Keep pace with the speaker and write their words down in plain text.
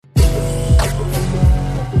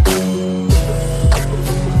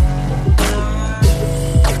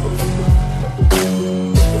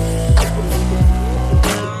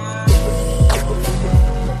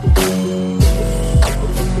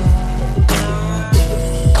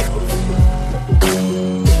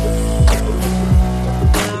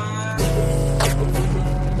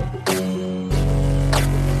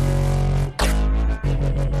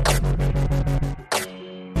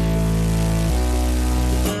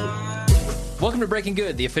Welcome to Breaking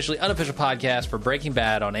Good, the officially unofficial podcast for Breaking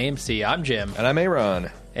Bad on AMC. I'm Jim. And I'm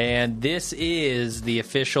Aaron. And this is the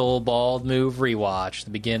official Bald Move rewatch,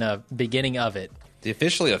 the beginning of it. The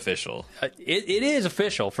officially official. It is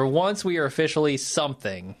official. For once, we are officially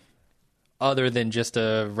something other than just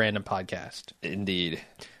a random podcast. Indeed.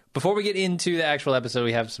 Before we get into the actual episode,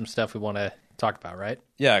 we have some stuff we want to talk about, right?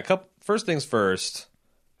 Yeah, first things first,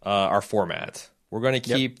 our format. We're going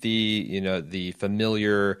to keep the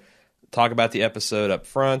familiar, talk about the episode up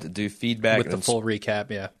front, do feedback. With the full recap,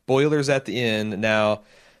 yeah. Spoilers at the end. Now,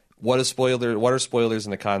 what are spoilers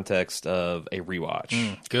in the context of a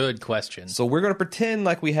rewatch? Good question. So we're going to pretend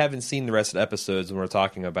like we haven't seen the rest of the episodes when we're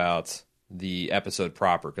talking about the episode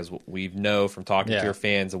proper, because we know from talking to your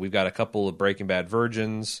fans that we've got a couple of Breaking Bad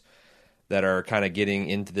virgins that are kind of getting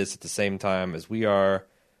into this at the same time as we are,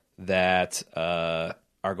 that are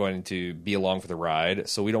going to be along for the ride,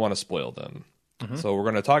 so we don't want to spoil them. So we're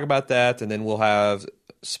going to talk about that, and then we'll have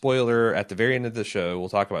spoiler at the very end of the show. We'll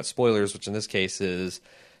talk about spoilers, which in this case is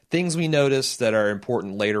things we notice that are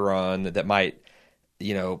important later on that might,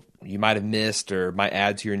 you might have missed or might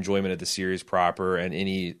add to your enjoyment of the series proper, and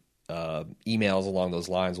any emails along those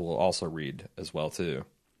lines we'll also read as well, too.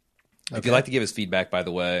 Okay. If you'd like to give us feedback, by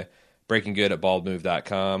the way,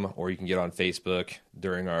 breakinggood@baldmove.com, or you can get on Facebook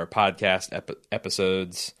during our podcast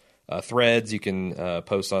episodes. Threads, you can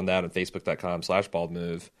post on that on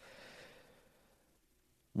facebook.com/baldmove.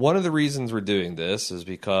 One of the reasons we're doing this is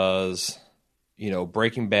because,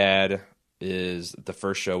 Breaking Bad is the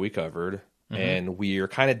first show we covered, and we are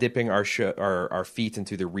kind of dipping our feet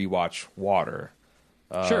into the rewatch water.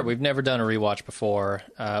 Sure, we've never done a rewatch before.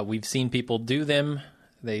 We've seen people do them.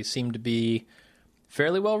 They seem to be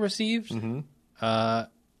fairly well received.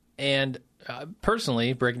 And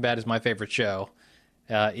personally, Breaking Bad is my favorite show.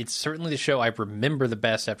 It's certainly the show I remember the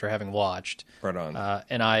best after having watched. Right on.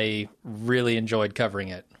 And I really enjoyed covering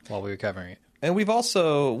it while we were covering it. And we've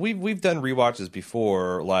also we've done rewatches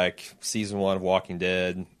before, like season 1 of Walking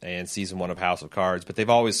Dead and season 1 of House of Cards, but they've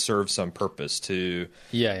always served some purpose to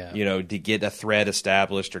to get a thread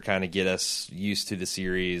established or kind of get us used to the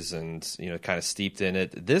series and kind of steeped in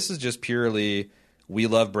it. This is just purely, we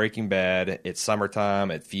love Breaking Bad. It's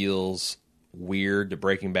summertime. It feels weird that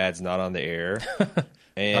Breaking Bad's not on the air.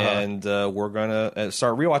 And we're going to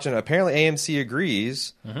start rewatching. Apparently AMC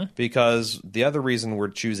agrees, because the other reason we're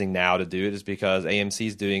choosing now to do it is because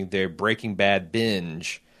AMC's doing their Breaking Bad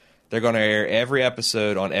binge. They're going to air every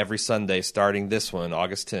episode on every Sunday starting this one,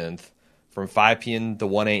 August 10th. From 5 p.m. to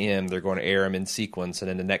 1 a.m., they're going to air them in sequence, and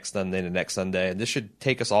then the next Sunday and the next Sunday. And this should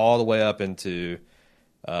take us all the way up into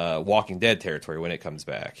Walking Dead territory when it comes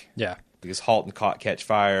back. Yeah. Because Halt and Catch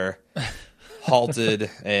Fire halted,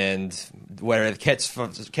 and whether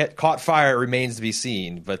it caught fire remains to be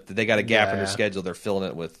seen, but they got a gap in their schedule. They're filling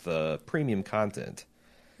it with premium content.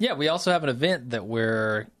 Yeah, we also have an event that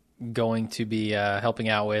we're going to be helping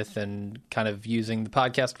out with and kind of using the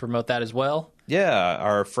podcast to promote that as well. Yeah,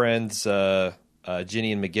 our friends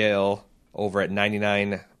Jenny and Miguel over at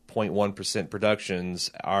 99.1%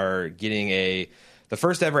 Productions are getting the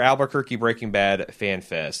first ever Albuquerque Breaking Bad Fan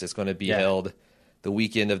Fest. It's going to be held the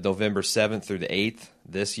weekend of November 7th through the 8th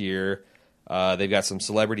this year. They've got some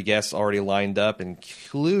celebrity guests already lined up,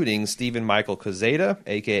 including Stephen Michael Quezada,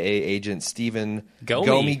 a.k.a. Agent Stephen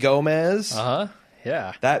Gomi Gomez.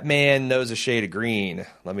 Yeah. That man knows a shade of green,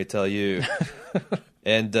 let me tell you.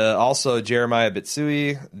 And also Jeremiah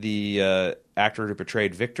Bitsui, the actor who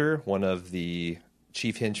portrayed Victor, one of the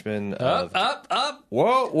chief henchmen of... Up!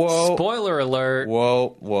 Whoa! Spoiler alert.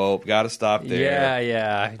 Whoa. Gotta stop there.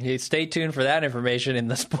 Yeah. Stay tuned for that information in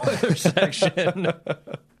the spoiler section.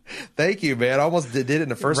 Thank you, man. I almost did it in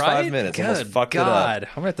the first 5 minutes. Good almost fucked God. it up.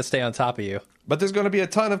 I'm going to have to stay on top of you. But there's going to be a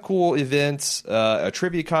ton of cool events, a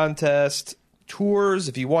trivia contest, tours.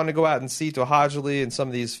 If you want to go out and see To'Hajiilee and some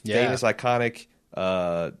of these famous, iconic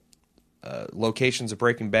locations of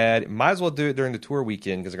Breaking Bad, might as well do it during the tour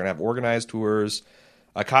weekend, because they're going to have organized tours,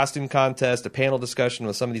 a costume contest, a panel discussion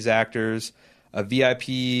with some of these actors, a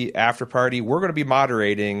VIP after party. We're going to be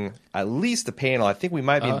moderating at least the panel. I think we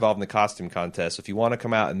might be involved in the costume contest. So if you want to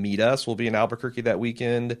come out and meet us, we'll be in Albuquerque that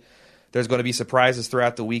weekend. There's going to be surprises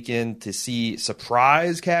throughout the weekend to see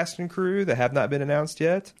surprise cast and crew that have not been announced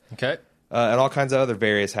yet. Okay. And all kinds of other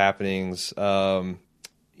various happenings. The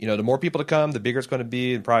more people to come, the bigger it's going to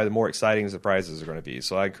be, and probably the more exciting the prizes are going to be.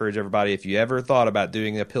 So I encourage everybody, if you ever thought about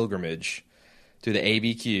doing a pilgrimage to the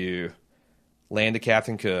ABQ, Land of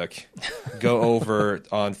Captain Cook, go over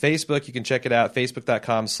on Facebook. You can check it out,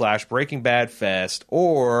 facebook.com/BreakingBadFest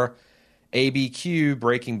or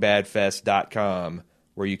abqbreakingbadfest.com,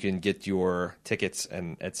 where you can get your tickets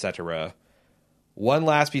and etc. One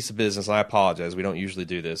last piece of business, and I apologize. We don't usually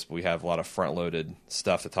do this, but we have a lot of front-loaded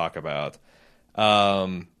stuff to talk about.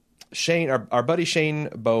 Shane, our buddy Shane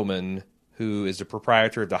Bowman, who is the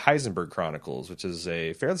proprietor of the Heisenberg Chronicles, which is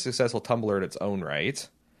a fairly successful Tumblr in its own right.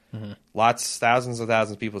 Mm-hmm. Thousands and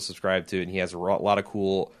thousands of people subscribe to it, and he has a lot of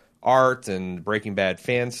cool art and Breaking Bad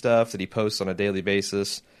fan stuff that he posts on a daily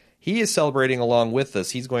basis. He is celebrating along with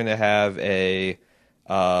us. He's going to have a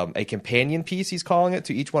companion piece, he's calling it,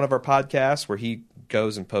 to each one of our podcasts, where he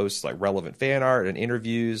goes and posts like relevant fan art and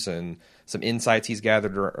interviews and some insights he's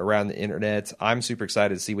gathered around the internet. I'm super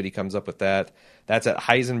excited to see what he comes up with that. That's at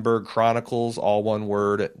Heisenberg Chronicles, all one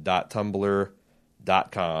word, .tumblr.com.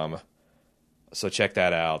 So check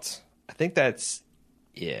that out. I think that's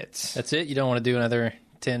it. That's it? You don't want to do another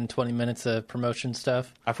 10, 20 minutes of promotion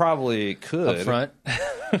stuff? I probably could. Up front?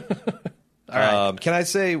 All right. Can I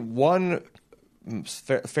say one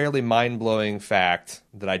fairly mind-blowing fact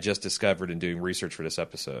that I just discovered in doing research for this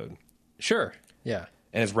episode? Sure, yeah.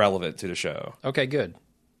 And it's relevant to the show. Okay, good.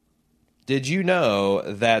 Did you know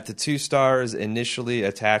that the two stars initially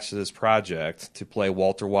attached to this project to play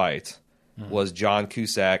Walter White was John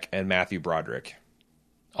Cusack and Matthew Broderick?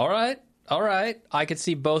 All right. I could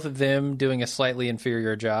see both of them doing a slightly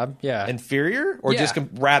inferior job. Yeah. Inferior or just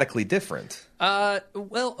radically different?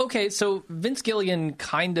 Well, okay, so Vince Gilligan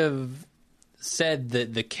kind of said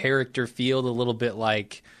that the character felt a little bit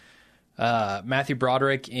like Matthew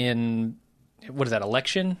Broderick in, what is that,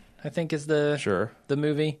 Election, I think is the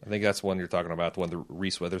movie. I think that's the one you're talking about, the one with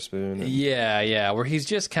Reese Witherspoon. Yeah, where he's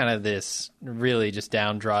just kind of this really just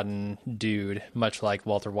downtrodden dude, much like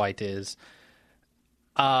Walter White is.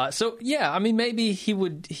 So yeah, I mean, maybe he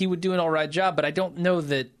would do an all right job, but I don't know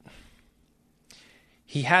that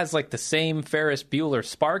he has like the same Ferris Bueller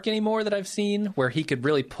spark anymore that I've seen, where he could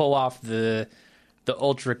really pull off the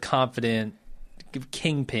ultra confident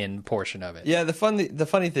kingpin portion of it. Yeah, the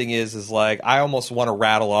funny thing is like I almost want to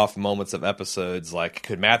rattle off moments of episodes like,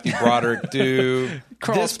 could Matthew Broderick do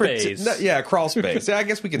crawl space? Crawl space. Yeah, I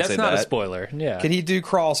guess we can say that. That's not a spoiler. Yeah. Could he do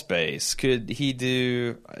crawl space? Could he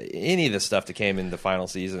do any of the stuff that came in the final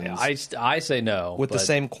seasons? I say no. With the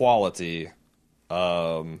same quality.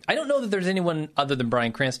 I don't know that there's anyone other than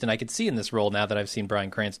Bryan Cranston I could see in this role now that I've seen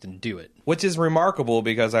Bryan Cranston do it. Which is remarkable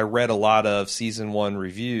because I read a lot of season 1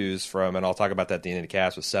 reviews from, and I'll talk about that at the end of the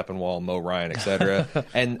cast, with Sepinwall, Mo Ryan, etc.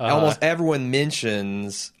 And almost everyone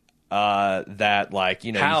mentions that, like,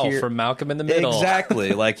 you know, Hal from Malcolm in the Middle.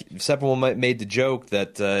 Exactly. Like, Sepinwall made the joke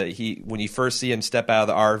that when you first see him step out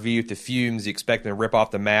of the RV with the fumes, you expect him to rip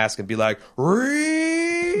off the mask and be like,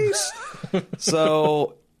 Reese!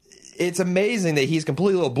 So it's amazing that he's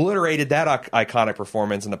completely obliterated that iconic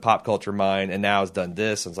performance in the pop culture mind, and now has done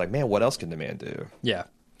this. And it's like, man, what else can the man do? Yeah.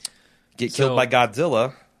 Get killed by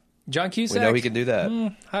Godzilla. John Cusack? We know he can do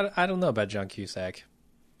that. I don't know about John Cusack.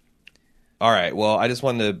 All right. Well, I just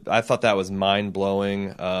wanted to... I thought that was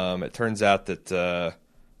mind-blowing. It turns out that,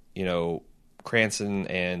 Cranston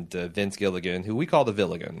and Vince Gilligan, who we call the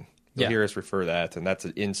Villigan, you'll hear us refer to that, and that's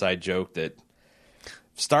an inside joke that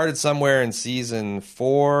started somewhere in season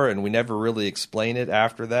 4, and we never really explain it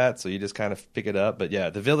after that, so you just kind of pick it up. But yeah,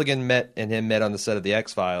 the Villigan met on the set of the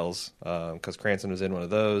X-Files, because Cranston was in one of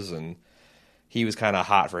those, and he was kind of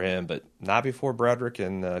hot for him, but not before Broderick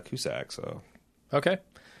and Cusack. So okay,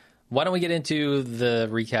 why don't we get into the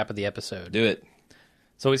recap of the episode? Do it.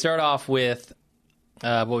 So we start off with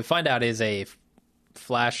what we find out is a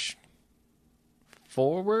flash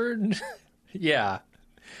forward. Yeah,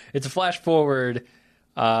 it's a flash forward.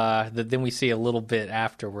 That then we see a little bit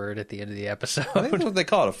afterward at the end of the episode. I think that's what they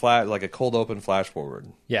call it, like a cold open flash forward.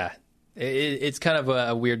 Yeah, it's kind of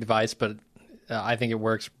a weird device, but I think it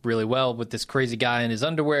works really well with this crazy guy in his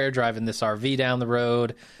underwear driving this RV down the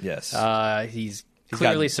road. Yes, he's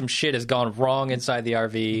clearly some shit has gone wrong inside the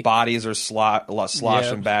RV. Bodies are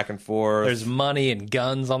sloshing back and forth. There's money and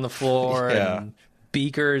guns on the floor and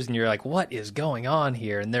beakers, and you're like, what is going on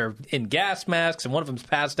here? And they're in gas masks, and one of them's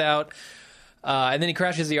passed out. And then he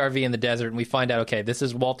crashes the RV in the desert, and we find out, okay, this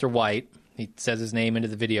is Walter White. He says his name into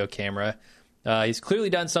the video camera. He's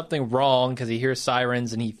clearly done something wrong because he hears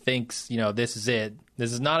sirens, and he thinks, this is it.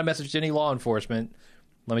 This is not a message to any law enforcement.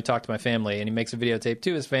 Let me talk to my family. And he makes a videotape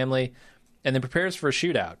to his family and then prepares for a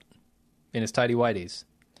shootout in his tidy whities.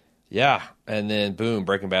 Yeah, and then, boom,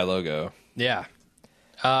 Breaking Bad logo. Yeah.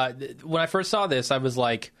 When I first saw this, I was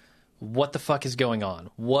like, what the fuck is going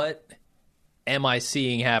on? What am I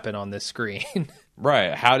seeing happen on this screen?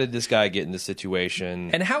 Right. How did this guy get in this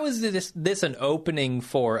situation? And how is this an opening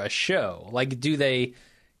for a show? Like, do they...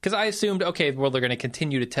 Because I assumed, okay, well, they're going to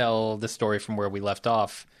continue to tell the story from where we left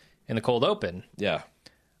off in the cold open. Yeah.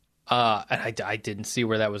 And I didn't see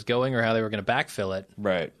where that was going or how they were going to backfill it.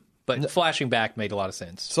 Right. But flashing back made a lot of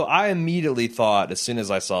sense. So I immediately thought, as soon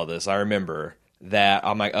as I saw this, I remember that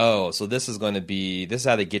I'm like, oh, so this is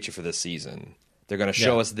how they get you for this season. They're going to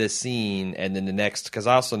show us this scene, and then the next, because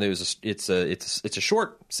I also knew it's a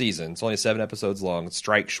short season. It's only 7 episodes long. It's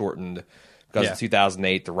strike shortened because of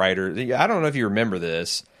 2008. The writer, I don't know if you remember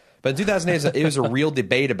this, but in 2008 it was a real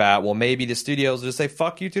debate about, well, maybe the studios will just say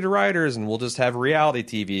fuck you to the writers, and we'll just have reality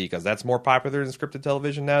TV because that's more popular than scripted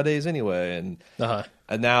television nowadays anyway.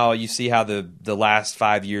 And now you see how the last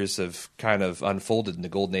 5 years have kind of unfolded in the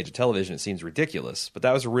golden age of television. It seems ridiculous, but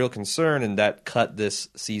that was a real concern, and that cut this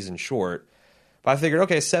season short. But I figured,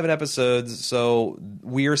 okay, 7 episodes, so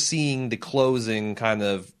we are seeing the closing kind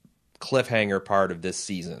of cliffhanger part of this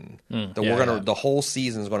season. The whole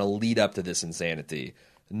season is going to lead up to this insanity.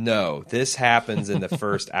 No, this happens in the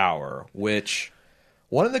first hour, which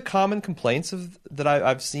one of the common complaints that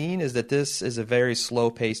I've seen is that this is a very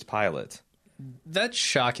slow-paced pilot. That's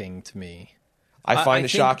shocking to me. I find it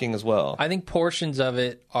shocking as well. I think portions of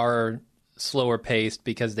it are slower paced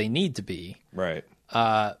because they need to be. Right.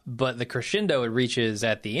 But the crescendo it reaches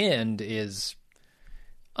at the end is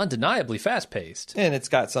undeniably fast-paced. And it's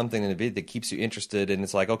got something in it that keeps you interested, and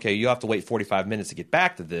it's like, okay, you have to wait 45 minutes to get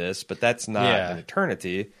back to this, but that's not an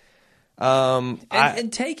eternity.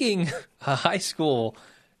 And taking a high school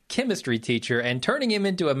chemistry teacher and turning him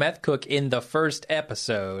into a meth cook in the first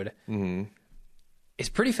episode is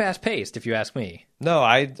pretty fast-paced, if you ask me. No,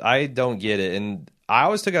 I don't get it, and I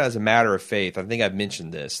always took it as a matter of faith. I think I've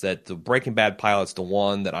mentioned this, that the Breaking Bad pilot's the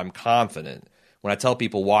one that I'm confident when I tell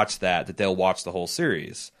people watch that they'll watch the whole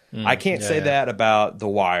series. I can't say that about The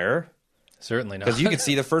Wire. Certainly not. Because you could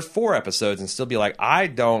see the first 4 episodes and still be like, I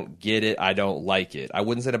don't get it, I don't like it. I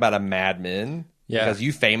wouldn't say it about a Mad Men, because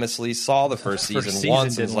you famously saw the first season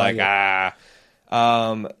once and was like, I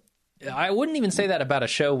wouldn't even say that about a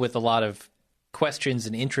show with a lot of questions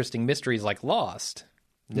and interesting mysteries like Lost.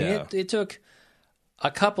 Yeah. It took a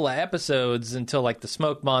couple of episodes until like the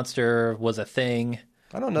smoke monster was a thing.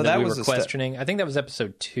 I don't know. That we were questioning. I think that was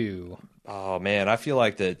episode 2. Oh man, I feel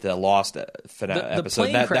like the Lost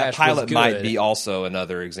episode that pilot might be also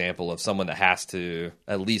another example of someone that has to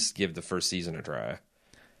at least give the first season a try.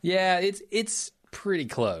 Yeah, it's pretty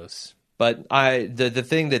close. But the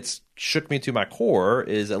thing that's shook me to my core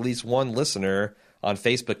is at least one listener on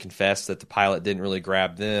Facebook confessed that the pilot didn't really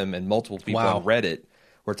grab them, and multiple people on Reddit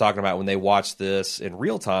were talking about when they watched this in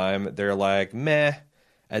real time, they're like, meh,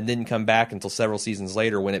 and didn't come back until several seasons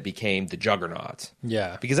later when it became the Juggernaut.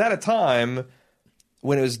 Yeah. Because at a time,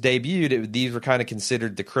 when it was debuted, these were kind of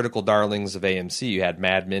considered the critical darlings of AMC. You had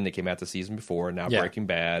Mad Men that came out the season before, and now Breaking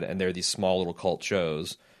Bad, and they're these small little cult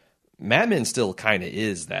shows. Mad Men still kind of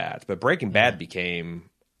is that, but Breaking Bad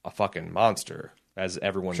became a fucking monster, as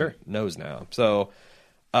everyone knows now. So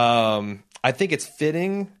I think it's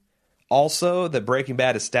fitting also that Breaking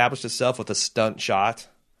Bad established itself with a stunt shot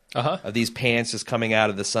of these pants just coming out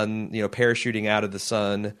of the sun, parachuting out of the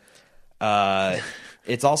sun.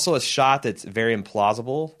 It's also a shot that's very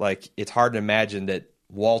implausible. Like, it's hard to imagine that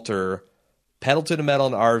Walter pedaled to the metal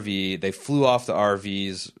in the RV, they flew off the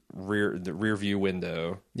RV's rear view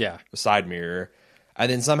window, the side mirror,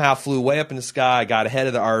 and then somehow flew way up in the sky, got ahead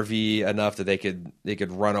of the RV enough that they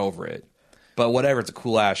could run over it. But whatever, it's a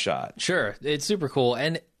cool ass shot. Sure, it's super cool.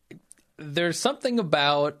 And there's something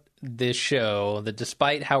about this show that,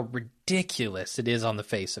 despite how ridiculous it is on the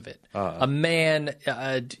face of it, a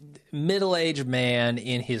middle-aged man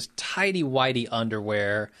in his tighty-whitey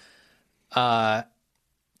underwear,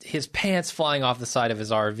 his pants flying off the side of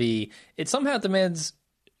his RV, it somehow demands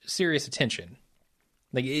serious attention.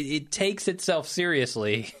 Like, it takes itself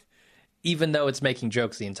seriously, even though it's making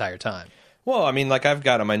jokes the entire time. Well, I mean, like, I've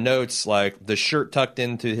got on my notes, like, the shirt tucked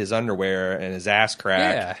into his underwear and his ass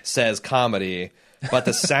crack says comedy, but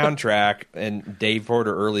the soundtrack and Dave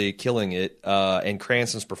Porter early killing it and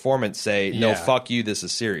Cranston's performance say, no, fuck you, this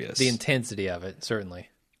is serious. The intensity of it, certainly.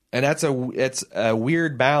 And it's a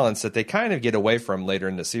weird balance that they kind of get away from later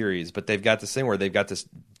in the series, but they've got this thing where they've got this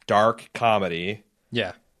dark comedy.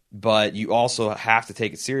 Yeah. But you also have to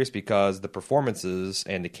take it serious because the performances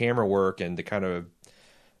and the camera work and the kind of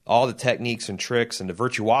all the techniques and tricks and the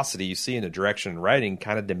virtuosity you see in the direction and writing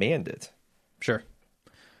kind of demand it. Sure.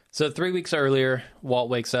 So 3 weeks earlier, Walt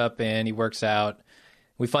wakes up and he works out.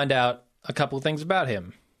 We find out a couple of things about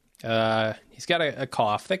him. He's got a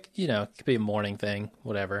cough that, could be a morning thing,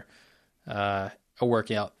 whatever, a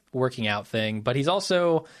working out thing. But he's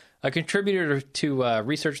also a contributor to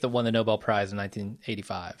research that won the Nobel Prize in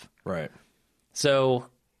 1985. Right. So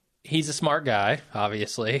he's a smart guy,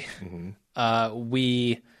 obviously.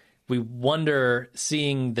 We we wonder,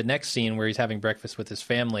 seeing the next scene where he's having breakfast with his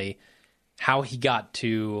family, how he got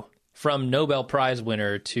from Nobel Prize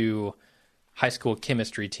winner to high school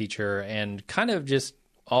chemistry teacher and kind of just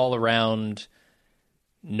all around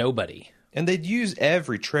nobody. And they'd use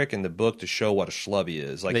every trick in the book to show what a schlub he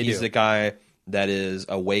is. Like, he's the guy that is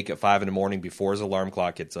awake at 5 a.m. before his alarm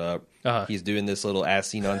clock gets up. He's doing this little as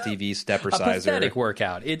seen on TV stepper sizer. A pathetic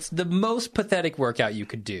workout. It's the most pathetic workout you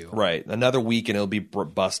could do. Right. Another week and it'll be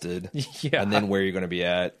busted. Yeah. And then where you're going to be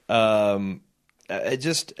at. And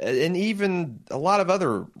even a lot of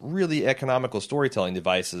other really economical storytelling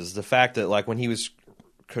devices. The fact that, like, when he was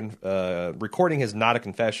recording his Not a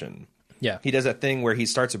Confession, he does that thing where he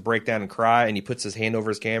starts to break down and cry, and he puts his hand over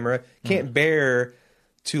his camera. Can't bear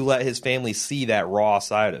to let his family see that raw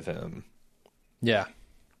side of him. Yeah.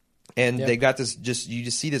 And they got this, you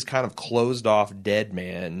just see this kind of closed off dead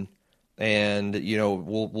man. And, you know,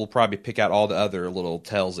 we'll probably pick out all the other little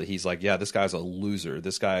tells that he's like, yeah, this guy's a loser.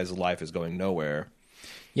 This guy's life is going nowhere.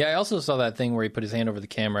 Yeah, I also saw that thing where he put his hand over the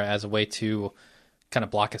camera as a way to kind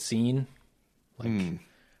of block a scene.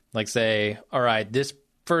 Like say, all right, this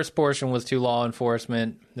first portion was to law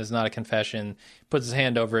enforcement. This is not a confession. Puts his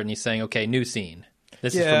hand over it and he's saying, okay, new scene.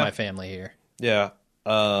 This is for my family here. Yeah.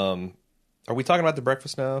 Are we talking about the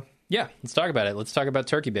breakfast now? Yeah, let's talk about it. Let's talk about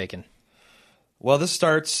turkey bacon. Well, this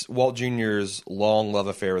starts Walt Jr.'s long love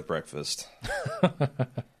affair with breakfast.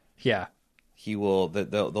 Yeah. He will.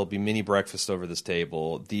 There'll be mini breakfast over this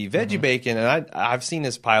table. The veggie bacon, and I've seen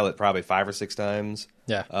this pilot probably 5 or 6 times.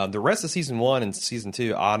 Yeah. The rest of season 1 and season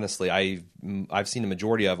 2, honestly, I've seen the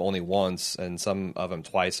majority of only once, and some of them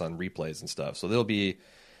twice on replays and stuff. So there'll be,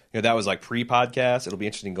 that was like pre-podcast. It'll be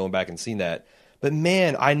interesting going back and seeing that. But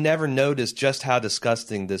man, I never noticed just how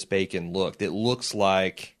disgusting this bacon looked. It looks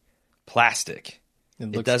like plastic.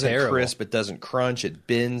 It doesn't terrible. Crisp, it doesn't crunch, it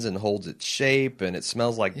bends and holds its shape, and it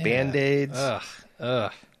smells like Band-Aids.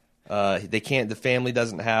 Ugh. The family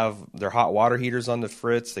doesn't have their hot water heaters on the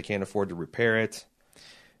fritz. They can't afford to repair it.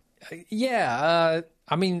 Yeah,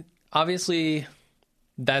 I mean, obviously,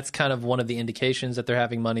 that's kind of one of the indications that they're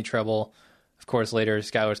having money trouble. Of course, later,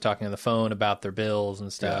 Skyler's talking on the phone about their bills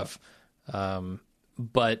and stuff. Yeah.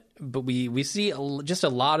 But we see just a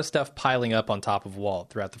lot of stuff piling up on top of Walt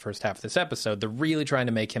throughout the first half of this episode. They're really trying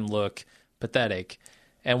to make him look pathetic.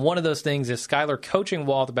 And one of those things is Skyler coaching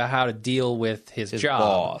Walt about how to deal with his job.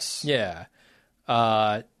 Boss. Yeah.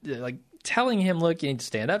 Like telling him, look, you need to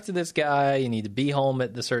stand up to this guy. You need to be home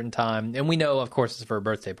at a certain time. And we know, of course, it's for a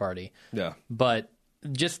birthday party. Yeah. But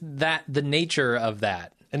just the nature of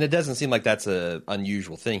that. And it doesn't seem like that's an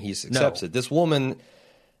unusual thing. He accepts it. This woman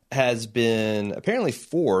has been apparently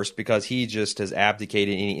forced, because he just has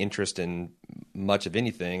abdicated any interest in much of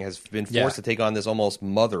anything, has been forced to take on this almost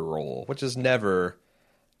mother role, which is never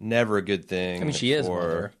a good thing. I mean, she is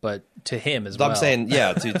mother, but to him as well. I'm saying,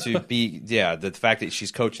 to be, the fact that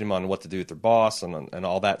she's coaching him on what to do with their boss and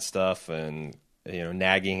all that stuff, and,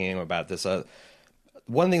 nagging him about this.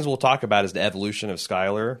 One of the things we'll talk about is the evolution of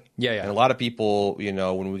Skyler. Yeah. And a lot of people,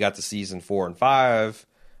 when we got to season 4 and 5,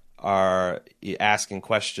 are asking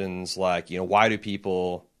questions like, why do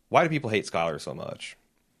people hate Skyler so much?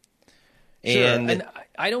 Sure. And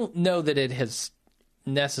I don't know that it has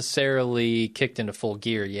necessarily kicked into full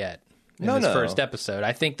gear yet in this first episode.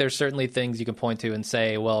 I think there's certainly things you can point to and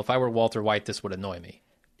say, well, if I were Walter White, this would annoy me.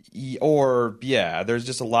 Or, there's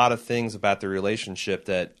just a lot of things about the relationship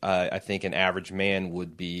that I think an average man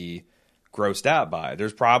would be grossed out by.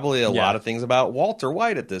 There's probably a lot of things about Walter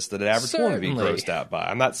White at this that an average woman would be grossed out by.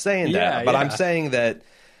 I'm not saying that, but I'm saying that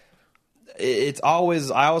I always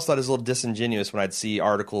thought it was a little disingenuous when I'd see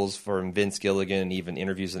articles from Vince Gilligan and even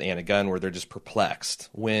interviews with Anna Gunn where they're just perplexed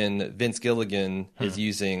when Vince Gilligan is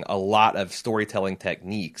using a lot of storytelling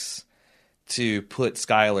techniques to put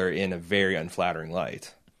Skyler in a very unflattering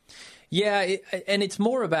light. Yeah, and it's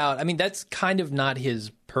more about, I mean, that's kind of not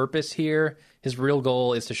his purpose here. His real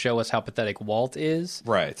goal is to show us how pathetic Walt is.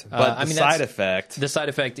 Right. But the side effect... The side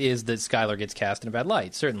effect is that Skyler gets cast in a bad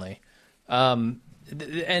light, certainly. And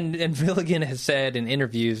Gilligan has said in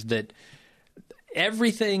interviews that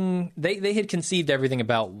everything... They had conceived everything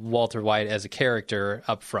about Walter White as a character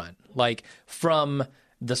up front. Like, from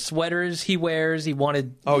the sweaters he wears, he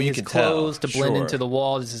wanted his clothes to blend into the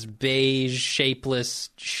wall. This is beige,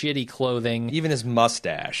 shapeless, shitty clothing. Even his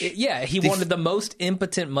mustache. He wanted the most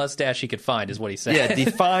impotent mustache he could find, is what he said. Yeah,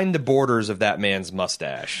 define the borders of that man's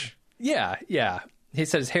mustache. Yeah. He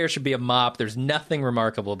said his hair should be a mop. There's nothing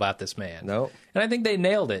remarkable about this man. No. And I think they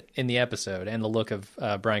nailed it in the episode, and the look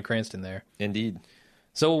of Bryan Cranston there. Indeed.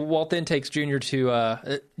 So Walt then takes Junior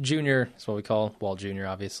to Junior. That's what we call Walt Jr.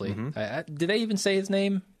 Obviously. Mm-hmm. Did they even say his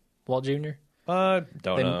name, Walt Jr.? Don't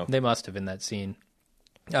know. They must have in that scene.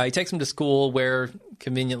 He takes him to school where,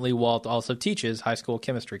 conveniently, Walt also teaches high school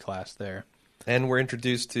chemistry class there. And we're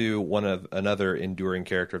introduced to another enduring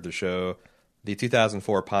character of the show, the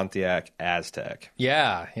 2004 Pontiac Aztek.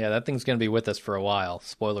 Yeah, that thing's going to be with us for a while.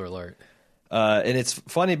 Spoiler alert. And it's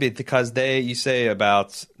funny because you say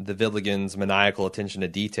about the Villigan's maniacal attention to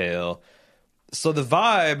detail. So the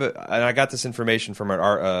Vibe, and I got this information from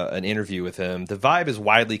an interview with him, the Vibe is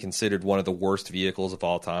widely considered one of the worst vehicles of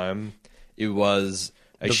all time. It was...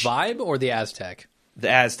 The Vibe or the Aztek? The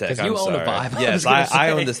Aztek. Because you own a Vibe. Yes,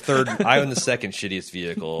 I own I own the second shittiest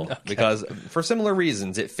vehicle because for similar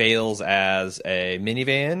reasons, it fails as a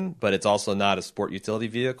minivan, but it's also not a sport utility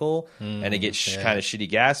vehicle, and it gets kind of shitty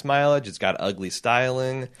gas mileage. It's got ugly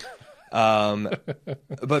styling. But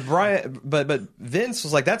Vince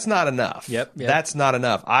was like, "That's not enough. Yep. That's not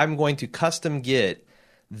enough. I'm going to custom get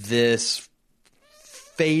this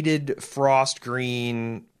faded frost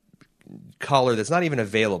green color that's not even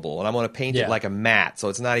available, and I'm going to paint it like a matte, so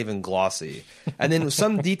it's not even glossy." And then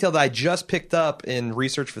some detail that I just picked up in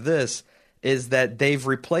research for this is that they've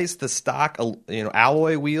replaced the stock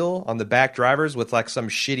alloy wheel on the back drivers with like some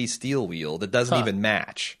shitty steel wheel that doesn't even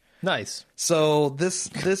match. Nice. So this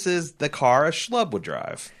is the car a schlub would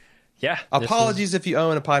drive. Yeah. Apologies if you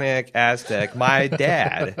own a Pontiac Aztek. My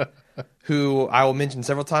dad, who I will mention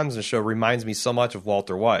several times in the show, reminds me so much of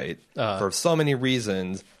Walter White for so many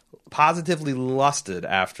reasons, positively lusted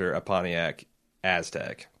after a Pontiac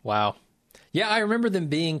Aztek. Wow. Yeah, I remember them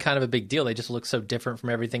being kind of a big deal. They just look so different from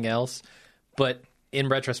everything else. But in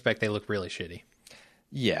retrospect, they look really shitty.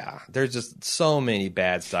 Yeah, there's just so many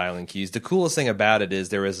bad styling cues. The coolest thing about it is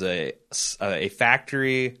there was a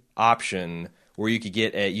factory option where you could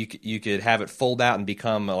get you could have it fold out and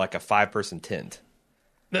become like a 5-person tent.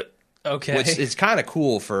 Okay, which is kind of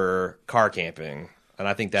cool for car camping, and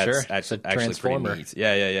I think that's actually pretty neat.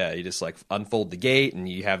 Yeah. You just like unfold the gate and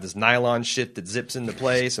you have this nylon shit that zips into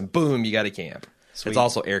place, and boom, you got a camp. Sweet. It's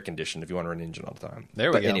also air conditioned if you want to run an engine all the time.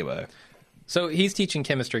 There we go. Anyway, so he's teaching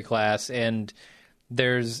chemistry class, and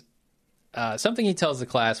there's something he tells the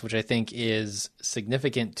class, which I think is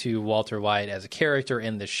significant to Walter White as a character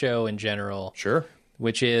in the show in general. Sure.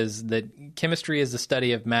 Which is that chemistry is the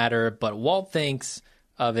study of matter, but Walt thinks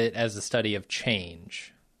of it as the study of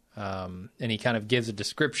change. And he kind of gives a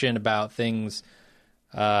description about things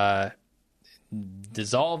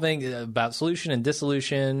dissolving, about solution and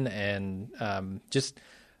dissolution, and just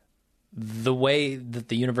the way that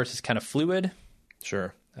the universe is kind of fluid.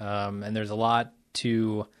 Sure. And there's a lot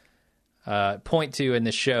to point to in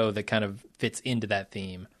the show that kind of fits into that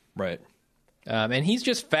theme. Right. And he's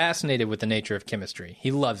just fascinated with the nature of chemistry.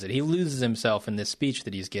 He loves it. He loses himself in this speech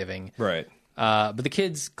that he's giving. Right. But the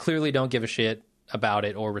kids clearly don't give a shit about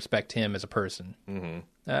it or respect him as a person.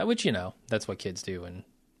 Mm-hmm. Which, that's what kids do in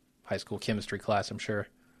high school chemistry class, I'm sure.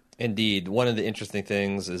 Indeed. One of the interesting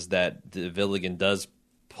things is that the Villigan does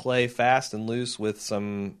play fast and loose with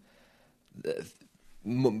some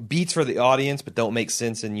beats for the audience, but don't make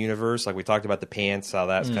sense in universe. Like we talked about the pants, how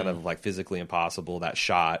that's kind of like physically impossible, that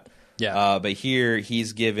shot. Yeah. But here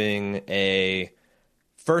he's giving a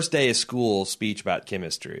first day of school speech about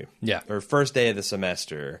chemistry. Yeah. Or first day of the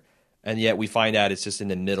semester. And yet we find out it's just in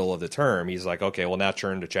the middle of the term. He's like, okay, well now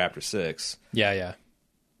turn to chapter 6. Yeah.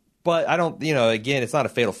 But I don't, again, it's not a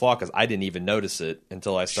fatal flaw because I didn't even notice it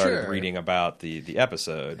until I started reading about the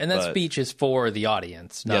episode. And that speech is for the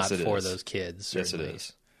audience, not for those kids. Certainly.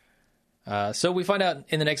 Yes, it is. So we find out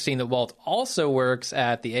in the next scene that Walt also works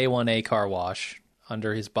at the A1A car wash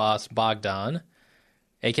under his boss, Bogdan,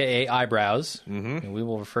 a.k.a. Eyebrows. Mm-hmm. And we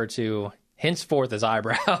will refer to henceforth as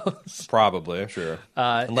Eyebrows. Probably, sure.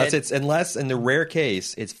 Unless in the rare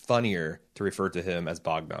case, it's funnier to refer to him as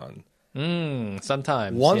Bogdan.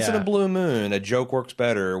 Sometimes. Once in a blue moon, a joke works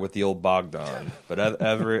better with the old Bogdan, but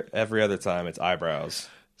every other time it's Eyebrows.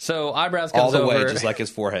 So Eyebrows comes all the over, way, just like his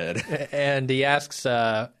forehead, and he asks.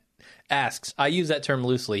 I use that term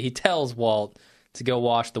loosely. He tells Walt to go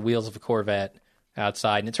wash the wheels of a Corvette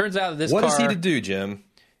outside, and it turns out that this What car, is he to do, Jim?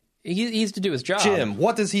 He's to do his job. Jim,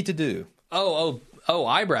 what is he to do? Oh,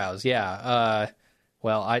 Eyebrows. Yeah.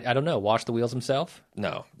 Well, I don't know. Wash the wheels himself?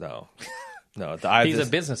 No. He's a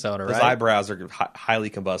business owner, right? His eyebrows are highly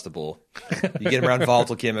combustible. You get him around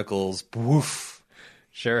volatile chemicals, woof.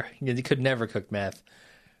 Sure. He could never cook meth.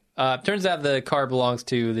 Turns out the car belongs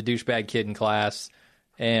to the douchebag kid in class,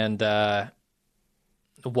 and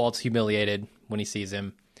Walt's humiliated when he sees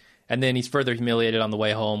him. And then he's further humiliated on the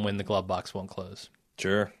way home when the glove box won't close.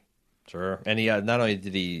 Sure. And he not only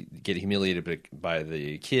did he get humiliated by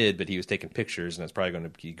the kid, but he was taking pictures, and that's probably going to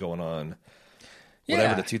keep going on.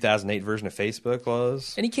 Whatever the 2008 version of Facebook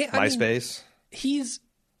was. And he can't. MySpace. he's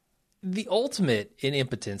the ultimate in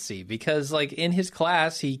impotency because, like, in his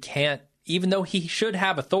class, he can't, even though he should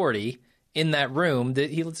have authority in that room, that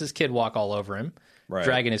he lets this kid walk all over him,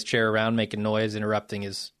 dragging his chair around, making noise, interrupting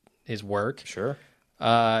his work. Sure.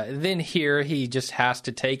 Then here, he just has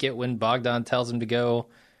to take it when Bogdan tells him to go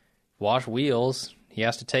wash wheels. He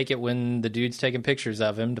has to take it when the dude's taking pictures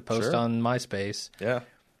of him to post on MySpace. Yeah.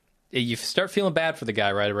 You start feeling bad for the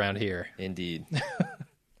guy right around here. Indeed.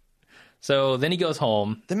 So then he goes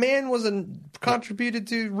home. The man contributed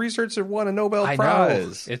to research that won a Nobel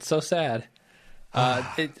Prize. Know. It's so sad.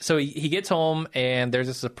 So he gets home, and there's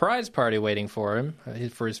a surprise party waiting for him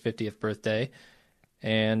for his 50th birthday.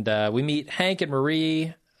 And we meet Hank and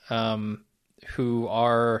Marie, who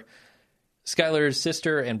are Skylar's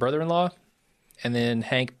sister and brother-in-law. And then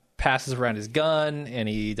Hank passes around his gun, and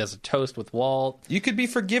he does a toast with Walt. You could be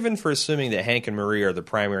forgiven for assuming that Hank and Marie are the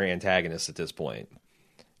primary antagonists at this point.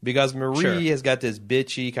 Because Marie has got this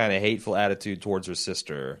bitchy, kind of hateful attitude towards her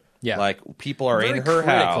sister. Yeah. Like, people are very in her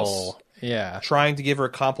critical. house trying to give her a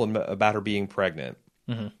compliment about her being pregnant.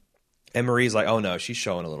 Mm-hmm. And Marie's like, oh, no, she's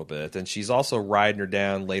showing a little bit. And she's also riding her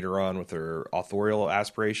down later on with her authorial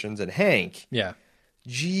aspirations. And Hank,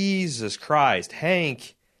 Jesus Christ,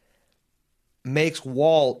 Hank makes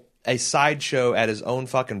Walt a sideshow at his own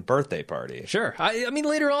fucking birthday party. Sure. I mean,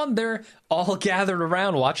 later on, they're all gathered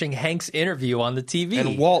around watching Hank's interview on the TV.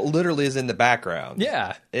 And Walt literally is in the background.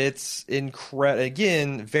 Yeah. It's incredible.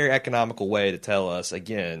 Again, very economical way to tell us,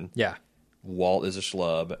 again, Walt is a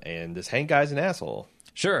schlub, and this Hank guy's an asshole.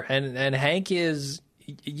 Sure. And Hank is,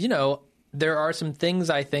 you know, there are some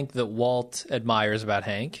things I think that Walt admires about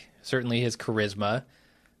Hank. Certainly his charisma.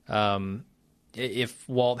 If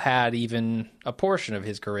Walt had even a portion of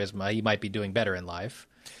his charisma, he might be doing better in life.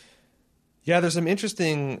 Yeah, there's some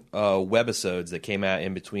interesting webisodes that came out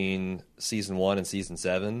in between season 1 and season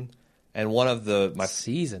 7. And one of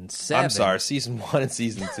season 7? I'm sorry, season 1 and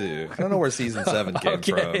season 2. I don't know where season 7 came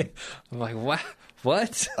from. I'm like,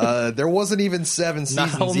 what? There wasn't even 7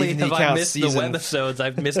 seasons. Not only have I missed the webisodes,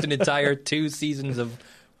 I've missed an entire 2 seasons of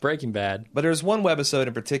Breaking Bad. But there's one webisode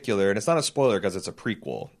in particular, and it's not a spoiler because it's a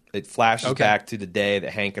prequel. It flashes back to the day that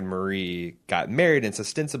Hank and Marie got married, and it's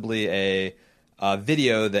ostensibly a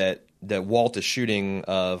video that Walt is shooting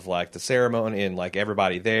of, like, the ceremony and, like,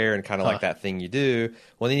 everybody there and kind of like that thing you do.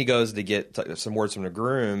 Well, then he goes to get some words from the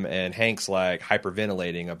groom, and Hank's, like,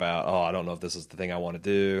 hyperventilating about, oh, I don't know if this is the thing I want to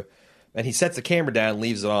do. And he sets the camera down,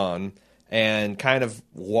 leaves it on, and kind of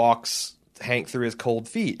walks Hank through his cold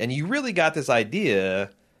feet. And you really got this idea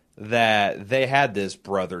that they had this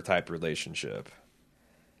brother-type relationship.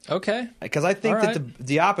 Okay. Because I think that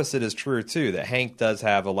the opposite is true, too, that Hank does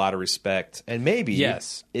have a lot of respect and maybe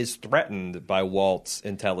is threatened by Walt's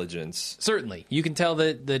intelligence. Certainly. You can tell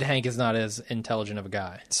that Hank is not as intelligent of a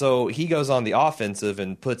guy. So he goes on the offensive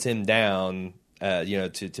and puts him down,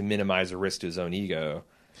 to minimize the risk to his own ego.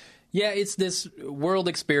 Yeah, it's this world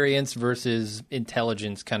experience versus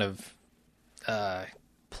intelligence kind of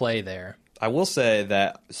play there. I will say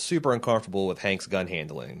that super uncomfortable with Hank's gun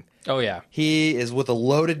handling. Oh, yeah. He is with a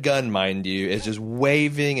loaded gun, mind you, is just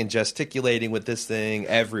waving and gesticulating with this thing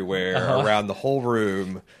everywhere around the whole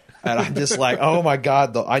room. And I'm just like, oh, my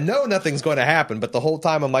God. I know nothing's going to happen, but the whole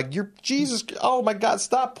time I'm like, Jesus, oh, my God,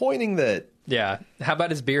 stop pointing that. Yeah. How about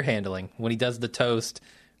his beer handling when he does the toast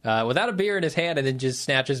without a beer in his hand and then just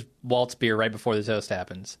snatches Walt's beer right before the toast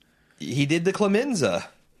happens? He did the Clemenza.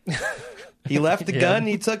 He left the gun,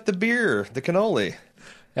 he took the beer, the cannoli.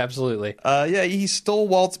 Absolutely. He stole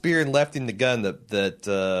Walt's beer and left him the gun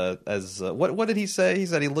what did he say? He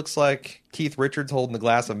said he looks like Keith Richards holding a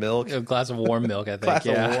glass of milk. A glass of warm milk, I think. Glass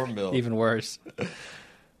of warm milk. Even worse.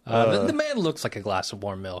 The man looks like a glass of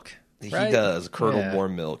warm milk. Right? He does, curdled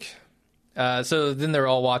warm milk. So then they're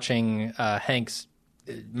all watching Hank's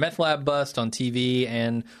meth lab bust on TV,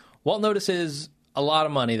 and Walt notices a lot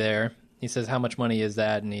of money there. He says, how much money is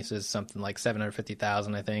that? And he says something like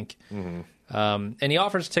 $750,000, I think. Mm-hmm. And he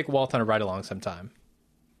offers to take Walt on a ride-along sometime.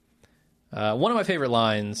 One of my favorite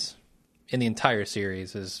lines in the entire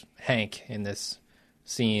series is Hank in this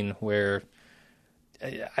scene where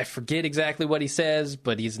I forget exactly what he says,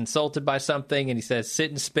 but he's insulted by something, and he says,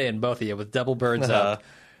 sit and spin, both of you, with double birds up.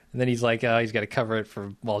 And then he's like, he's got to cover it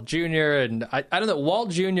for Walt Jr. And I don't know, Walt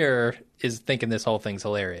Jr. is thinking this whole thing's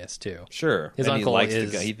hilarious, too. Sure. His uncle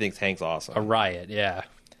he thinks Hank's awesome. A riot, yeah.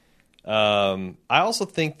 I also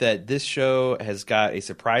think that this show has got a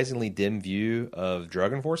surprisingly dim view of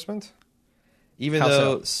drug enforcement. Even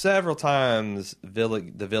though several times the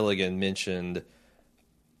Villigan mentioned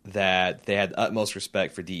that they had utmost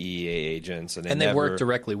respect for DEA agents. And they worked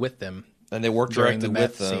directly with them And they work directly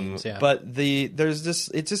with them. Scenes, yeah. But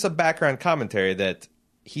it's just a background commentary that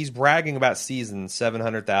he's bragging about seizing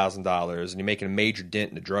 $700,000 and you're making a major dent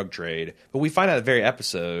in the drug trade. But we find out the very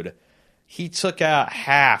episode, he took out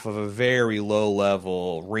half of a very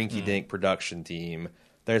low-level, rinky-dink production team.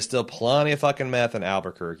 There's still plenty of fucking meth in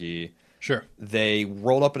Albuquerque. Sure. They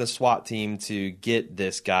rolled up in a SWAT team to get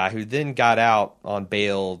this guy, who then got out on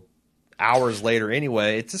bail hours later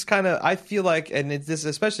anyway. It's just kind of, I feel like, and this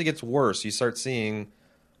especially gets worse. You start seeing,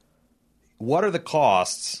 what are the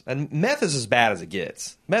costs? And meth is as bad as it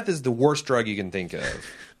gets. Meth is the worst drug you can think of.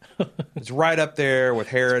 It's right up there with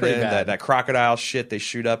Harridan, that crocodile shit they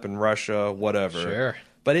shoot up in Russia, whatever. Sure.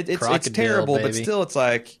 But it's terrible, baby. But still it's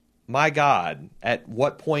like, my God, at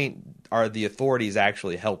what point are the authorities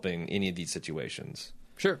actually helping any of these situations?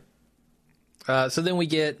 Sure. So then we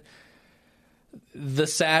get the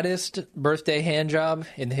saddest birthday handjob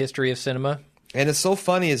in the history of cinema. And it's so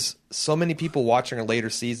funny is so many people watching our later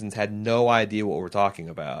seasons had no idea what we're talking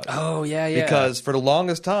about. Oh, yeah, yeah. Because for the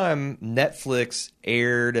longest time, Netflix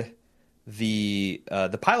aired the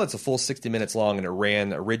pilot's a full 60 minutes long, and it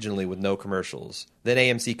ran originally with no commercials. Then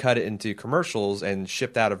AMC cut it into commercials and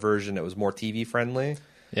shipped out a version that was more TV friendly.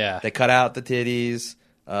 Yeah. They cut out the titties.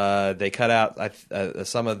 They cut out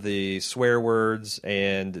some of the swear words,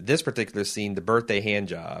 and this particular scene, the birthday hand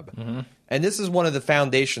job. Mm-hmm. And this is one of the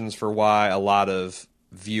foundations for why a lot of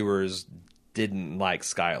viewers didn't like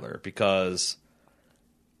Skyler, because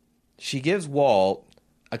she gives Walt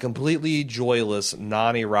a completely joyless,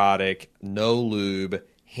 non-erotic, no lube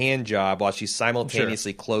hand job while she's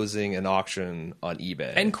simultaneously closing an auction on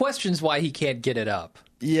eBay. And questions why he can't get it up.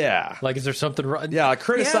 Yeah. Like, is there something wrong? Yeah,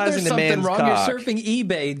 criticizing the man's cock. You're surfing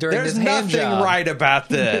eBay during this hand job. There's nothing right about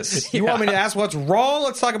this. You want me to ask what's wrong?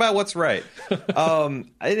 Let's talk about what's right.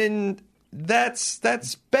 And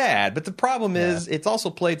that's bad. But the problem is it's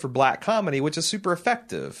also played for black comedy, which is super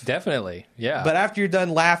effective. Definitely, yeah. But after you're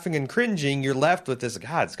done laughing and cringing, you're left with this,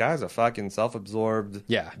 God, this guy's a fucking self-absorbed,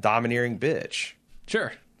 domineering bitch.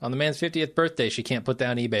 Sure. On the man's 50th birthday, she can't put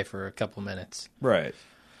down eBay for a couple minutes. Right.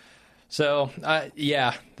 So,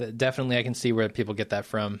 definitely I can see where people get that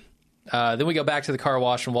from. Then we go back to the car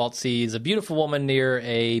wash, and Walt sees a beautiful woman near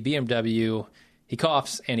a BMW. He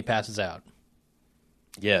coughs, and he passes out.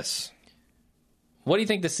 Yes. What do you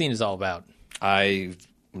think this scene is all about? I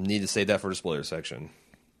need to save that for the spoiler section.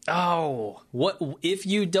 Oh, what if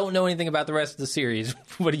you don't know anything about the rest of the series?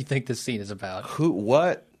 What do you think this scene is about?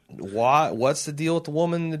 What? Why? What's the deal with the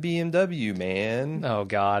woman in the BMW, man? Oh,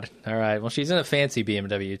 God. All right. Well, she's in a fancy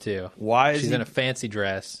BMW, too. She's in a fancy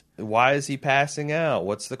dress. Why is he passing out?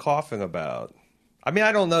 What's the coughing about? I mean,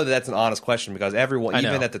 I don't know that that's an honest question, because everyone,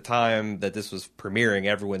 even at the time that this was premiering,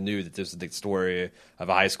 everyone knew that this was the story of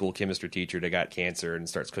a high school chemistry teacher that got cancer and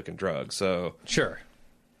starts cooking drugs. So sure.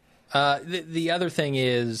 The other thing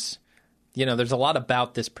is, there's a lot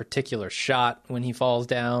about this particular shot when he falls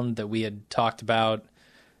down that we had talked about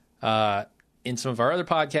in some of our other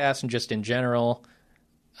podcasts and just in general,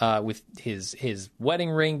 with his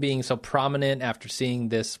wedding ring being so prominent after seeing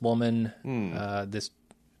this woman,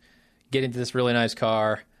 get into this really nice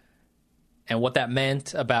car, and what that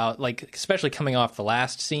meant about, like, especially coming off the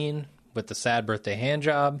last scene with the sad birthday hand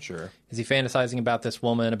job. Sure. Is he fantasizing about this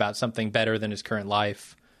woman, about something better than his current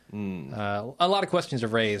life? A lot of questions are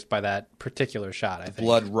raised by that particular shot, I think.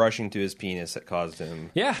 Blood rushing to his penis that caused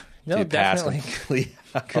him to definitely. Pass completely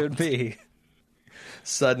could be.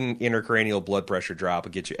 Sudden intracranial blood pressure drop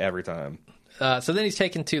will get you every time. So then he's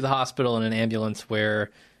taken to the hospital in an ambulance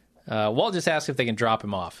where Walt just asks if they can drop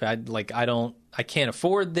him off. I can't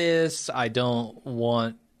afford this. I don't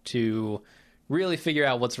want to really figure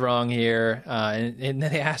out what's wrong here. And then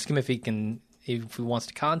they ask him if he wants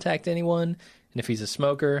to contact anyone. And if he's a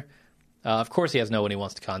smoker, of course he has no one he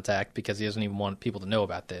wants to contact, because he doesn't even want people to know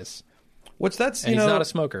about this. He's not a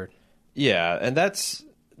smoker. Yeah, and that's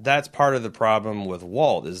part of the problem with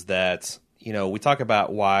Walt, is that, we talk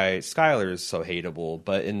about why Skyler is so hateable,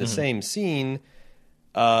 but in the same scene,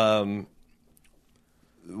 when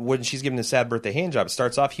she's given the sad birthday hand job, it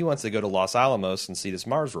starts off, he wants to go to Los Alamos and see this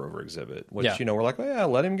Mars rover exhibit, which, we're like, well, yeah,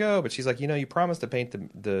 let him go. But she's like, you promised to paint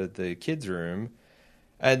the kids' room.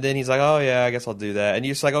 And then he's like, oh, yeah, I guess I'll do that. And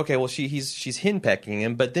you're just like, okay, well, she's henpecking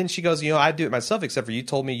him. But then she goes, I'd do it myself, except for you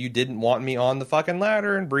told me you didn't want me on the fucking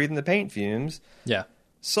ladder and breathing the paint fumes. Yeah.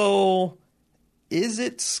 So is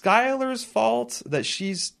it Skyler's fault that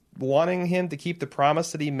she's wanting him to keep the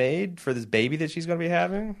promise that he made for this baby that she's going to be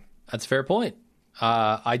having? That's a fair point.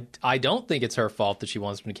 I don't think it's her fault that she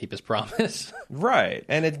wants him to keep his promise. Right.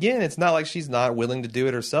 And again, it's not like she's not willing to do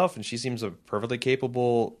it herself, and she seems a perfectly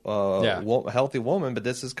capable, healthy woman, but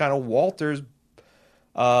this is kind of Walter's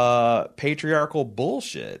patriarchal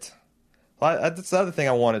bullshit. That's the other thing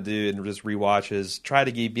I want to do and just rewatch is try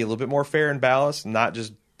to be a little bit more fair and balanced, and not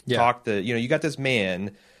just talk the. You got this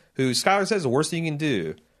man who Skyler says the worst thing you can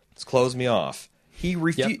do is close me off. He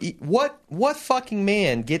What fucking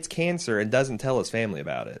man gets cancer and doesn't tell his family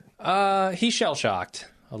about it? He's shell shocked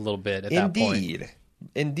a little bit at that point.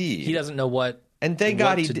 Indeed. He doesn't know what. And thank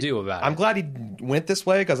God he do about it. I'm glad he went this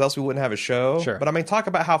way because else we wouldn't have a show. Sure. But I mean, talk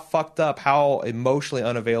about how fucked up, how emotionally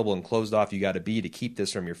unavailable and closed off you got to be to keep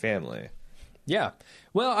this from your family. Yeah.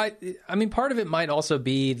 Well, I mean, part of it might also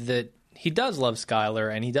be that he does love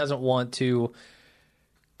Skyler and he doesn't want to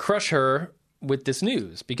crush her with this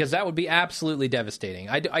news because that would be absolutely devastating.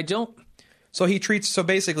 I don't. So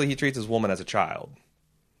basically he treats his woman as a child.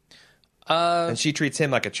 And she treats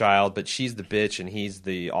him like a child, but she's the bitch and he's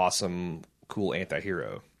the awesome, cool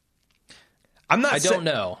anti-hero. I don't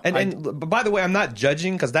know. But by the way, I'm not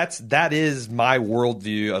judging because that is my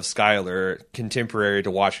worldview of Skyler contemporary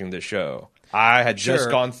to watching this show. I had just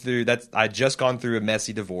gone through that. I just gone through a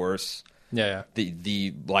messy divorce. Yeah.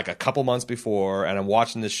 The like a couple months before, and I'm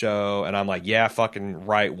watching this show, and I'm like, yeah, fucking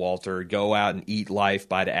right, Walter. Go out and eat life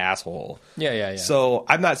by the asshole. Yeah. So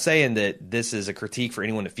I'm not saying that this is a critique for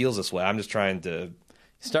anyone that feels this way. I'm just trying to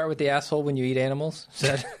start with the asshole when you eat animals.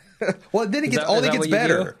 Well, then it only gets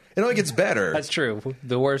better. It only gets better. That's true.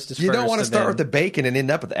 The worst is you first. You don't want to start with the bacon and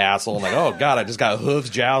end up with the asshole. I'm like, oh god, I just got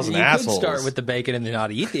hooves, jowls, and assholes. You could start with the bacon and then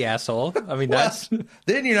not eat the asshole. I mean, that's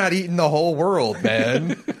then you're not eating the whole world,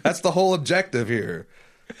 man. That's the whole objective here.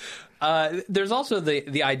 There's also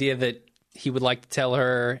the idea that he would like to tell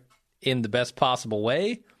her in the best possible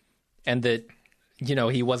way, and that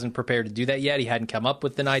he wasn't prepared to do that yet. He hadn't come up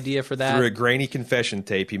with an idea for that. Through a grainy confession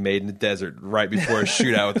tape he made in the desert right before a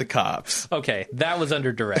shootout with the cops. Okay, that was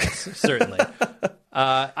under duress, certainly.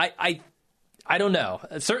 I don't know.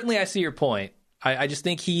 Certainly I see your point. I just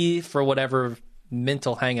think he, for whatever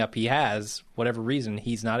mental hang-up he has, whatever reason,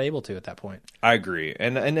 he's not able to at that point. I agree.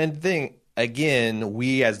 And the thing, again,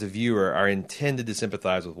 we as the viewer are intended to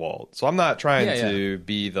sympathize with Walt. So I'm not trying to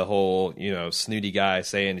be the whole, snooty guy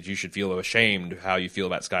saying that you should feel ashamed how you feel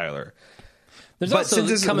about Skyler. There's also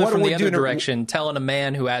coming from the other direction, telling a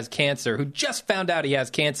man who has cancer, who just found out he has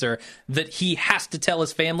cancer, that he has to tell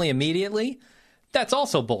his family immediately. That's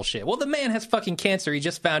also bullshit. Well, the man has fucking cancer. He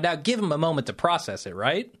just found out. Give him a moment to process it,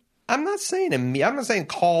 right? I'm not saying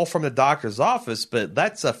call from the doctor's office, but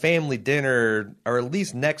that's a family dinner or at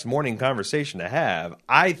least next morning conversation to have.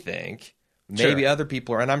 I think maybe other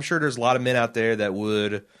people are, and I'm sure there's a lot of men out there that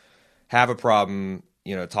would have a problem,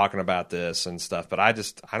 talking about this and stuff. But I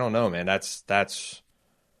don't know, man. That's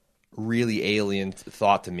really alien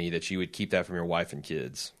thought to me that you would keep that from your wife and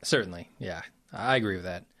kids. Certainly, yeah, I agree with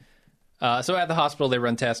that. So at the hospital, they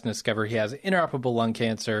run tests and discover he has inoperable lung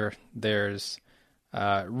cancer. There's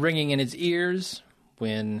ringing in his ears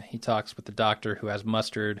when he talks with the doctor who has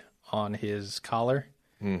mustard on his collar.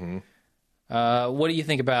 Mm-hmm. What do you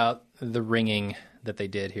think about the ringing that they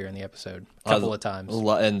did here in the episode a couple of times?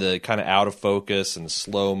 And the kind of out of focus and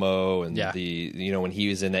slow-mo and the when he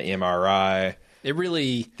was in that MRI. It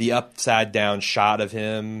really... The upside down shot of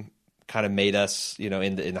him kind of made us,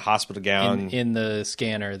 in the hospital gown. In the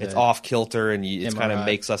scanner. It's off kilter and it kind of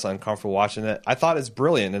makes us uncomfortable watching it. I thought it's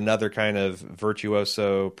brilliant. Another kind of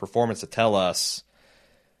virtuoso performance to tell us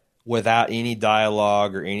without any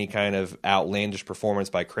dialogue or any kind of outlandish performance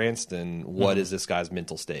by Cranston, what is this guy's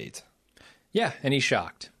mental state? Yeah, and he's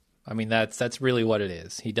shocked. I mean, that's really what it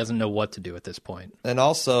is. He doesn't know what to do at this point. And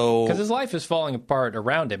also... because his life is falling apart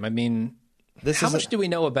around him. I mean, how much do we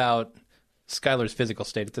know about Skyler's physical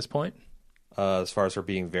state at this point? As far as her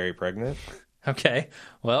being very pregnant. Okay.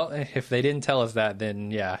 Well, if they didn't tell us that,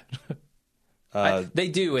 then yeah. They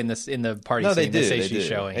do in the party scene. They do. They say they she's do.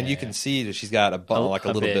 showing. And you can see that she's got a bump, a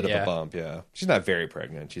little bit of a bump, yeah. She's not very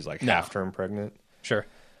pregnant. She's like half-term pregnant. Sure.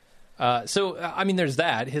 So, I mean, there's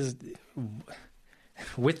that.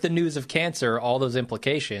 With the news of cancer, all those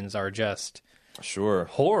implications are just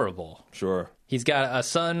horrible. Sure. He's got a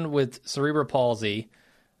son with cerebral palsy,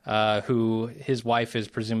 who his wife is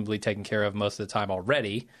presumably taking care of most of the time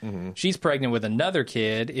already. Mm-hmm. She's pregnant with another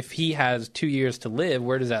kid. If he has 2 years to live,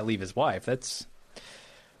 where does that leave his wife?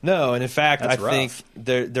 No, and in fact, I think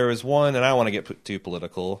there was one, and I don't want to get too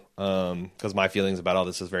political because my feelings about all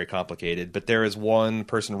this is very complicated, but there is one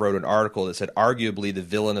person who wrote an article that said arguably the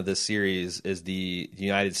villain of this series is the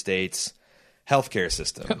United States healthcare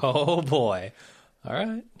system. Oh, boy. All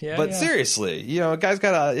right. Yeah. But seriously, a guy's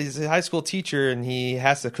he's a high school teacher and he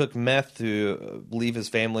has to cook meth to leave his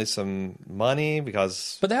family some money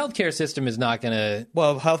because. But the healthcare system is not going to.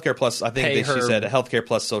 Well, healthcare plus, I think she said healthcare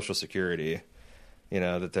plus Social Security.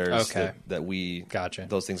 that there's that we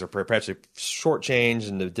those things are perpetually shortchanged,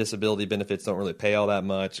 and the disability benefits don't really pay all that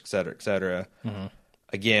much, et cetera, et cetera. Mm-hmm.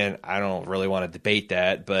 Again, I don't really want to debate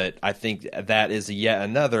that, but I think that is yet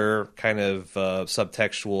another kind of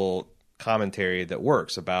subtextual commentary that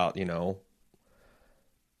works about,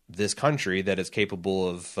 this country that is capable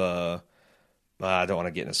of, I don't want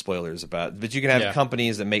to get into spoilers but you can have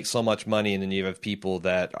companies that make so much money, and then you have people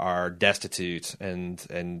that are destitute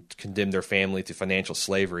and condemn their family to financial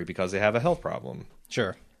slavery because they have a health problem.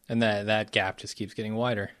 Sure. And that gap just keeps getting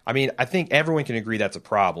wider. I mean, I think everyone can agree that's a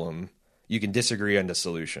problem. You can disagree on the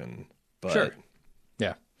solution, but sure.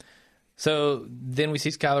 Yeah. So then we see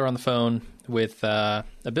Skyler on the phone with a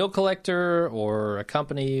bill collector or a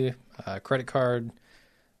company, a credit card.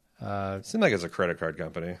 Seems like it's a credit card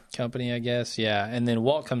company, I guess. Yeah. And then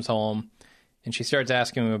Walt comes home and she starts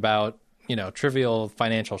asking him about, trivial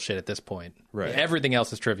financial shit at this point. Right. Everything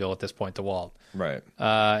else is trivial at this point to Walt. Right.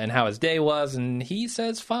 And how his day was. And he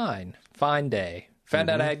says, fine day. Found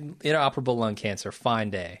out I had inoperable lung cancer.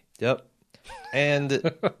 Fine day. Yep.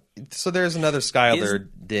 And so there's another Skyler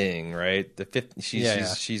ding, right?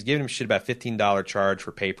 She's giving him shit about $15 charge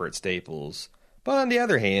for paper at Staples. But on the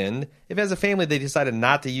other hand, if as a family they decided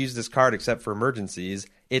not to use this card except for emergencies,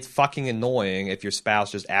 it's fucking annoying if your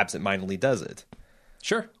spouse just absentmindedly does it.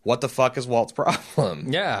 Sure. What the fuck is Walt's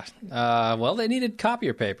problem? Yeah. Well, they needed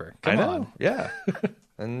copier paper. Come on. Yeah.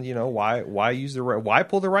 And why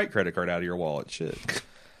pull the right credit card out of your wallet? Shit.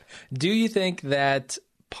 Do you think that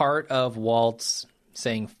part of Walt's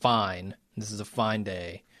saying fine, this is a fine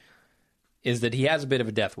day, is that he has a bit of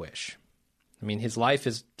a death wish? I mean, his life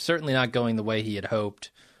is certainly not going the way he had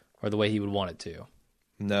hoped or the way he would want it to.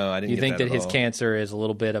 No, I didn't. You think that his cancer is a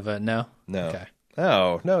little bit of a no? No. Okay.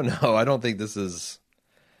 No. I don't think this is.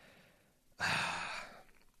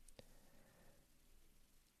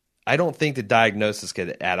 I don't think the diagnosis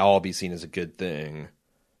could at all be seen as a good thing,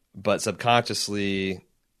 but subconsciously,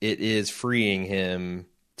 it is freeing him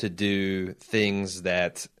to do things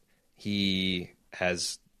that he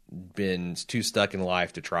has been too stuck in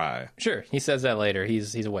life to try. Sure, he says that later.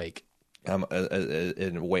 He's awake.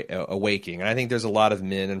 Awaking. And I think there's a lot of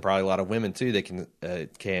men and probably a lot of women too that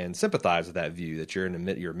can sympathize with that view, that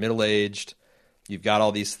you're middle aged, you've got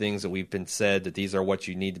all these things that we've been said that these are what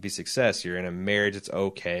you need to be success. You're in a marriage that's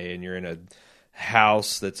okay, and you're in a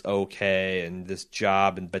house that's okay, and this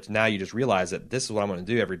job, but now you just realize that this is what I'm going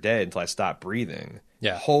to do every day until I stop breathing.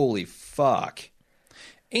 Yeah. Holy fuck.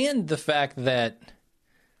 And the fact that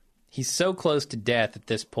he's so close to death at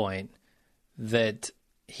this point that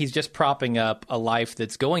he's just propping up a life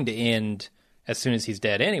that's going to end as soon as he's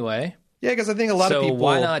dead anyway. Yeah, because I think a lot of people... So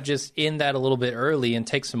why not just end that a little bit early and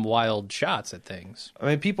take some wild shots at things?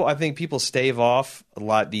 I think people stave off a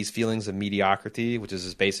lot these feelings of mediocrity, which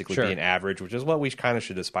is basically being average, which is what we kind of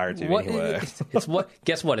should aspire to anyway.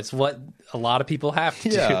 Guess what? It's what a lot of people have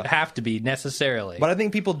to be necessarily. But I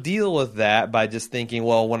think people deal with that by just thinking,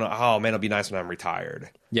 well, it'll be nice when I'm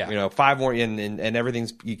retired. Yeah. 5 more and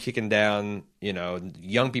everything's kicking down.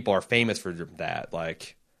 Young people are famous for that.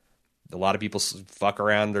 Like, a lot of people fuck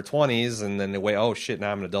around in their 20s and then they wait, oh shit,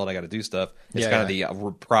 now I'm an adult, I got to do stuff. It's kind of the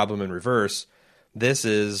problem in reverse. This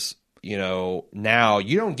is, now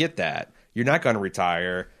you don't get that. You're not going to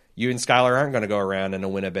retire. You and Skyler aren't going to go around in a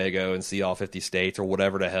Winnebago and see all 50 states or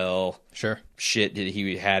whatever the hell shit that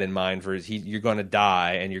he had in mind for you're going to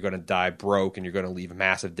die, and you're going to die broke, and you're going to leave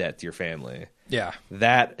massive debt to your family. Yeah.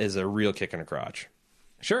 That is a real kick in the crotch.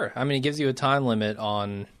 Sure. I mean, it gives you a time limit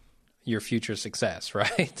on your future success,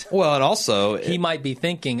 right? Well, and also he might be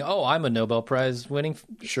thinking, "Oh, I'm a Nobel Prize winning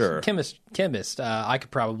chemist. I could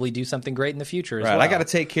probably do something great in the future as well. I got to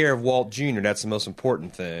take care of Walt Jr. That's the most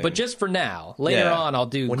important thing. But just for now, later on, I'll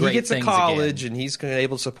do when great he gets things to college again. And he's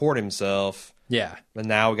able to support himself. Yeah, and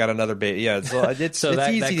now we got another baby. Yeah, so it's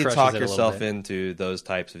easy to talk yourself into those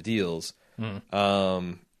types of deals.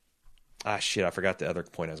 Mm. I forgot the other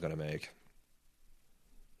point I was going to make.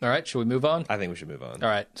 All right, should we move on? I think we should move on. All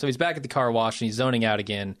right, so he's back at the car wash, and he's zoning out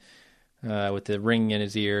again with the ring in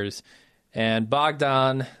his ears. And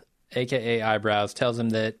Bogdan, a.k.a. Eyebrows, tells him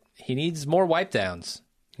that he needs more wipe downs.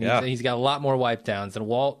 He's got a lot more wipe downs, and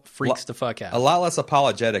Walt freaks the fuck out. A lot less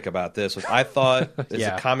apologetic about this, which I thought is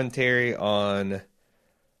a commentary on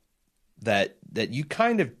that you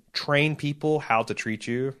kind of train people how to treat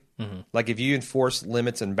you. Mm-hmm. Like if you enforce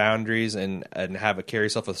limits and boundaries and carry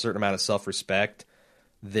yourself with a certain amount of self-respect,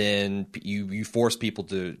 then you force people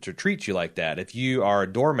to treat you like that. If you are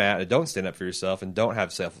a doormat and don't stand up for yourself and don't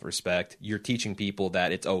have self-respect, you're teaching people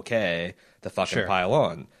that it's okay to fucking pile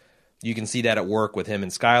on. You can see that at work with him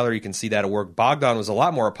and Skyler. You can see that at work. Bogdan was a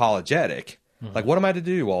lot more apologetic. Mm-hmm. Like, what am I to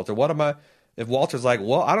do, Walter? What am I? If Walter's like,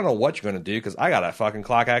 well, I don't know what you're going to do because I got to fucking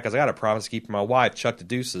clock out because I got to promise to keep my wife, Chuck the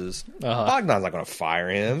Deuces. Bogdan's not going to fire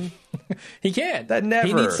him. He can't. That never.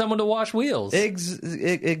 He needs someone to wash wheels.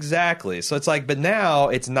 Exactly. So it's like, but now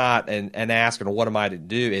it's not an ask or what am I to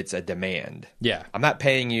do? It's a demand. Yeah. I'm not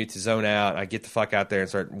paying you to zone out. I get the fuck out there and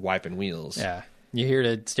start wiping wheels. Yeah. You here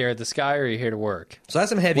to stare at the sky or are you here to work? So that's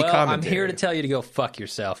some heavy commentary. I'm here to tell you to go fuck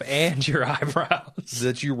yourself and your eyebrows.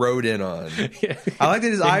 That you rode in on. I like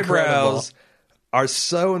that his eyebrows are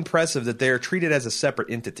so impressive that they are treated as a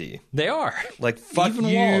separate entity. They are. Like, fuck even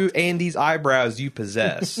you Walt. And these eyebrows you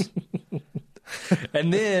possess.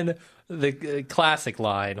 And then the classic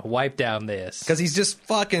line, wipe down this. Because he's just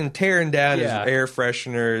fucking tearing down his air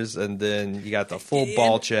fresheners, and then you got the full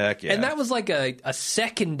ball check. Yeah. And that was like a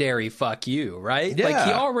secondary fuck you, right? Yeah. Like,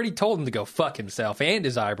 he already told him to go fuck himself and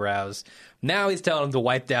his eyebrows. Now he's telling him to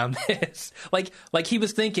wipe down this. Like he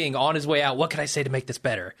was thinking on his way out, what can I say to make this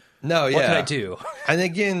better? No, yeah. What can I do? And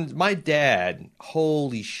again, my dad,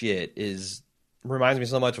 holy shit, reminds me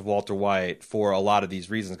so much of Walter White for a lot of these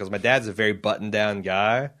reasons. Because my dad's a very buttoned down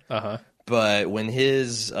guy. But when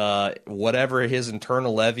his whatever his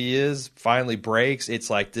internal levy is finally breaks,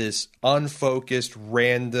 it's like this unfocused,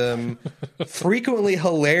 random, frequently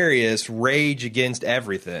hilarious rage against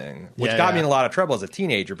everything, which got me in a lot of trouble as a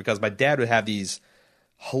teenager because my dad would have these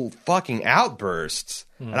whole fucking outbursts,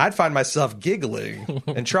 and I'd find myself giggling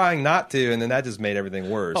and trying not to, and then that just made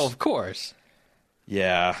everything worse. Oh, of course.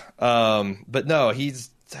 Yeah, but no,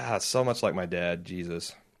 he's so much like my dad.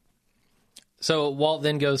 Jesus. So Walt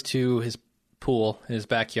then goes to his pool in his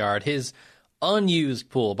backyard. His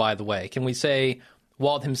unused pool, by the way. Can we say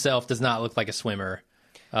Walt himself does not look like a swimmer?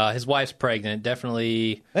 His wife's pregnant,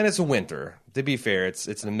 definitely. And it's a winter. To be fair, it's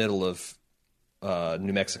in the middle of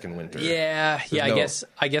New Mexican winter. Yeah. I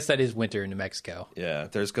guess that is winter in New Mexico. Yeah,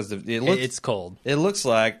 because it's cold. It looks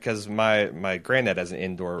like because my granddad has an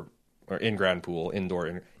indoor or in-ground pool,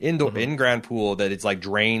 in-ground pool that it's like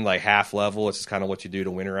drained like half level. It's just kind of what you do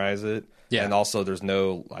to winterize it. Yeah, and also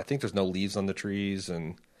I think there's no leaves on the trees,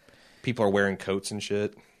 and people are wearing coats and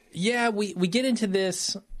shit. Yeah, we get into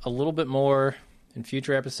this a little bit more in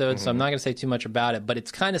future episodes, so I'm not going to say too much about it. But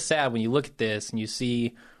it's kind of sad when you look at this and you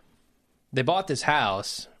see they bought this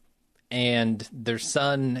house, and their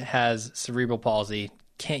son has cerebral palsy,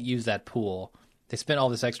 can't use that pool. They spent all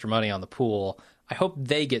this extra money on the pool. I hope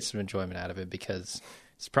they get some enjoyment out of it because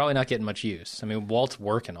it's probably not getting much use. I mean, Walt's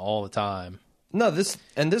working all the time. No, this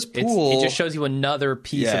pool... It just shows you another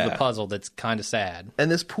piece of the puzzle that's kind of sad. And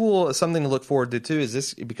this pool is something to look forward to, too,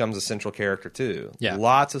 it becomes a central character, too. Yeah.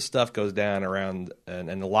 Lots of stuff goes down around,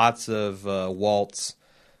 and lots of Walt's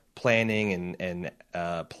planning and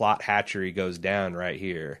plot hatchery goes down right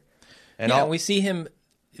here. And we see him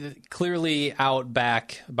clearly out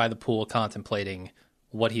back by the pool contemplating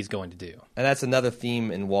what he's going to do. And that's another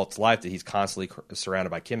theme in Walt's life, that he's constantly surrounded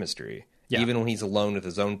by chemistry. Yeah. Even when he's alone with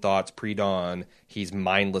his own thoughts pre-dawn, he's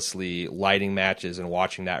mindlessly lighting matches and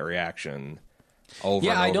watching that reaction over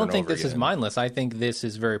and over. I don't think this is mindless. I think this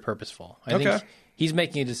is very purposeful. I think he's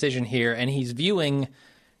making a decision here, and he's viewing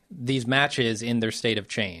these matches in their state of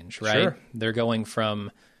change, right? Sure. They're going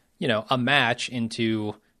from, a match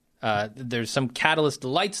into there's some catalyst that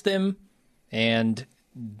lights them, and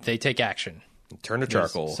they take action. Turn to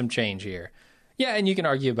charcoal. There's some change here. Yeah, and you can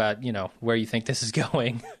argue about, where you think this is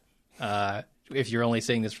going. If you're only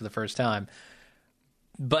seeing this for the first time.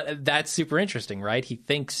 But that's super interesting, right? He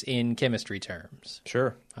thinks in chemistry terms.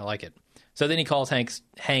 Sure. I like it. So then he calls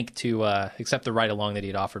Hank to accept the ride-along that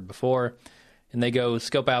he'd offered before, and they go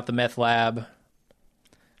scope out the meth lab.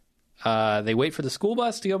 They wait for the school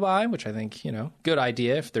bus to go by, which I think, good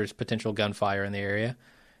idea if there's potential gunfire in the area.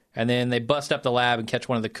 And then they bust up the lab and catch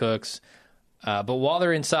one of the cooks. But while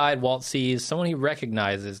they're inside, Walt sees someone he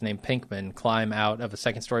recognizes named Pinkman climb out of a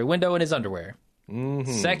second-story window in his underwear.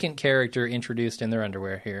 Mm-hmm. Second character introduced in their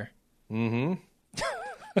underwear here.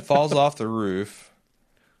 Mm-hmm. Falls off the roof.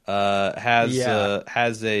 Has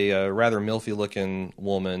a rather milfy-looking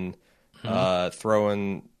woman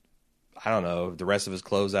throwing, I don't know, the rest of his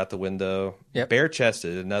clothes out the window. Yep.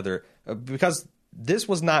 Bare-chested, because this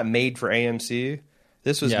was not made for AMC.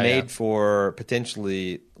 This was made for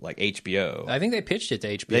potentially like HBO. I think they pitched it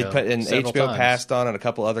to HBO. HBO times. passed on it. A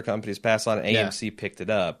couple other companies passed on it. AMC picked it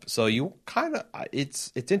up. So you kind of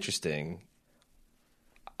it's interesting.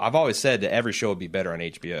 I've always said that every show would be better on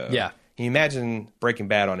HBO. Yeah. Can you imagine Breaking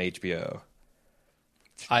Bad on HBO?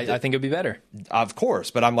 I think it'd be better. Of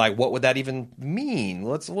course, but I'm like, what would that even mean?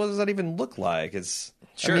 What does that even look like?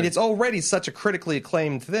 Sure. I mean, it's already such a critically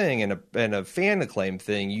acclaimed thing and a fan acclaimed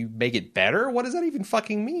thing. You make it better? What does that even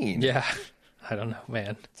fucking mean? Yeah. I don't know,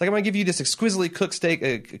 man. It's like, I'm going to give you this exquisitely cooked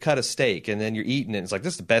steak, cut of steak, and then you're eating it. It's like,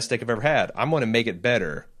 this is the best steak I've ever had. I'm going to make it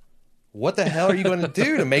better. What the hell are you going to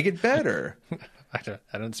do to make it better?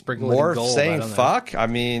 I don't sprinkle more it in gold. Saying fuck. I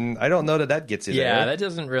mean, I don't know that gets you there. Yeah, that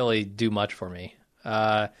doesn't really do much for me.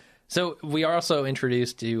 So we are also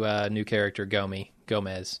introduced to a new character,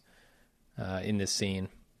 Gomez, in this scene.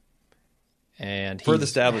 And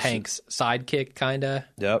he's Hank's sidekick, kind of.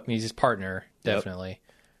 Yep. He's his partner, definitely.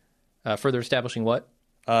 Yep. Further establishing what?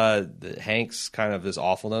 Hank's kind of his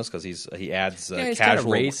awfulness, because he adds he's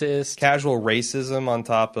casual racism on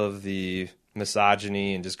top of the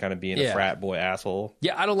misogyny and just kind of being a frat boy asshole.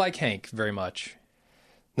 Yeah, I don't like Hank very much.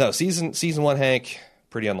 No, season 1 Hank,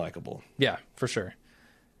 pretty unlikable. Yeah, for sure.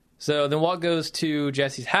 So then Walt goes to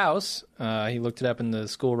Jesse's house. He looked it up in the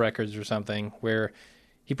school records or something, where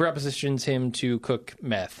he propositions him to cook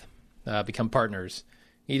meth, become partners.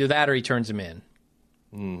 Either that or he turns him in.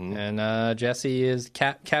 Mm-hmm. And Jesse,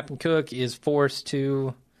 Captain Cook, is forced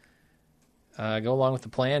to go along with the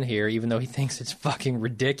plan here, even though he thinks it's fucking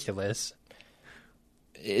ridiculous.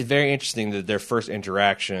 It's very interesting that their first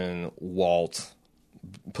interaction, Walt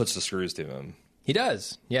puts the screws to him. He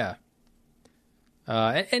does, yeah.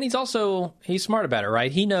 And he's smart about it,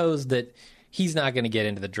 right? He knows that he's not going to get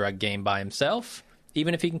into the drug game by himself.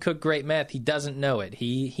 Even if he can cook great meth, he doesn't know it.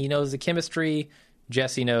 He knows the chemistry.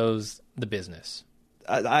 Jesse knows the business.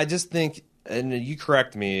 I just think, and you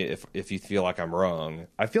correct me if you feel like I'm wrong,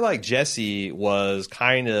 I feel like Jesse was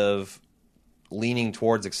kind of leaning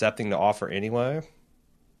towards accepting the offer anyway.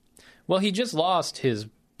 Well, he just lost his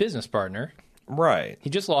business partner. Right. He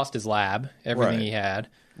just lost his lab, everything he had.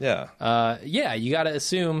 Yeah. You got to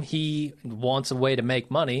assume he wants a way to make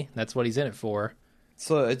money. That's what he's in it for.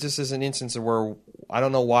 So it just is an instance of where I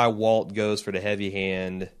don't know why Walt goes for the heavy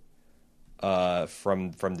hand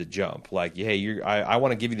from the jump. Like, hey, I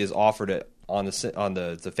want to give you this offer that on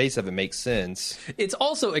the face of it makes sense. It's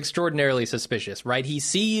also extraordinarily suspicious, right? He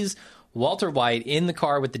sees Walter White in the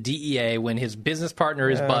car with the DEA when his business partner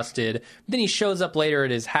is busted. Then he shows up later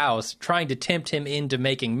at his house trying to tempt him into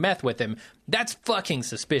making meth with him. That's fucking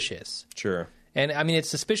suspicious. Sure. And, I mean, it's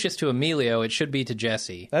suspicious to Emilio. It should be to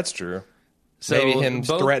Jesse. That's true. So maybe him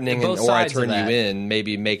threatening or I turn you in,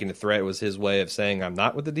 maybe making a threat was his way of saying I'm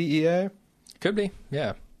not with the DEA. Could be,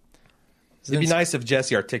 yeah. It'd be nice if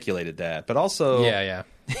Jesse articulated that, but also... Yeah.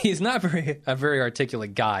 He's not a very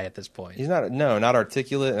articulate guy at this point. He's not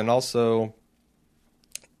articulate, and also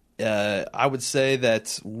I would say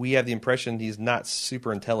that we have the impression he's not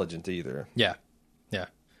super intelligent either. Yeah,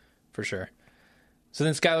 for sure. So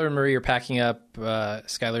then Skylar and Marie are packing up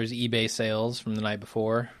Skylar's eBay sales from the night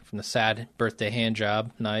before, from the sad birthday hand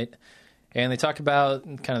job night. And they talk about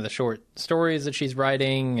kind of the short stories that she's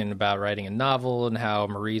writing and about writing a novel and how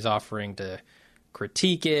Marie's offering to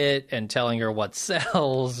critique it and telling her what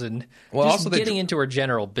sells and just getting into her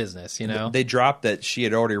general business, you know? They dropped that she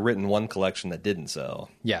had already written one collection that didn't sell.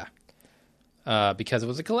 Yeah. Because it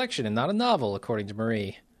was a collection and not a novel, according to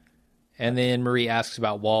Marie. And then Marie asks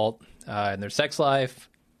about Walt and their sex life,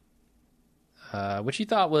 which he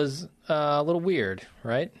thought was a little weird,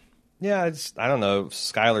 right? Yeah, I don't know.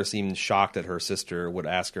 Skylar seemed shocked that her sister would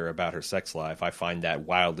ask her about her sex life. I find that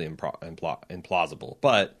wildly implausible.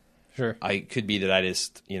 But sure, I could be that I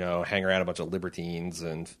just, hang around a bunch of libertines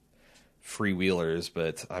and freewheelers.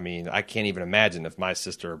 But, I mean, I can't even imagine if my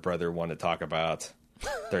sister or brother wanted to talk about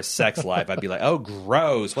their sex life. I'd be like, oh,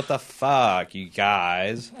 gross. What the fuck, you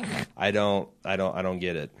guys? I don't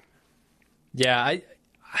get it. Yeah,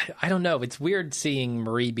 I don't know. It's weird seeing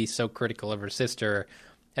Marie be so critical of her sister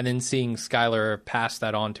and then seeing Skylar pass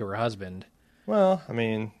that on to her husband. Well, I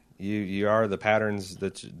mean, you are the patterns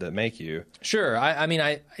that make you. Sure. I mean,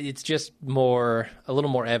 it's just a little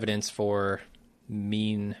more evidence for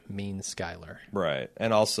mean Skylar. Right.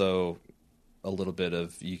 And also a little bit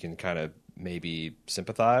of, you can kind of maybe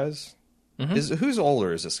sympathize. Mm-hmm. Who's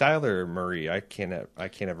older? Is it Skylar or Marie? I can't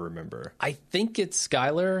ever remember. I think it's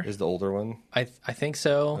Skylar. Is the older one? I think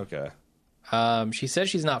so. Okay. She says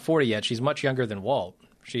she's not 40 yet. She's much younger than Walt.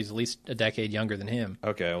 She's at least a decade younger than him.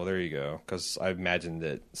 Okay, well, there you go. Because I imagine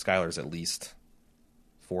that Skylar's at least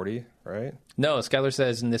 40, right? No, Skylar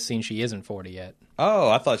says in this scene she isn't 40 yet.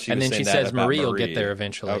 Oh, I thought she was saying that about Marie. And then she says Marie will get there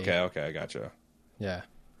eventually. Okay, I gotcha. Yeah.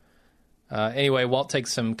 Anyway, Walt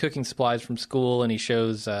takes some cooking supplies from school, and he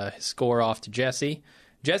shows his score off to Jesse.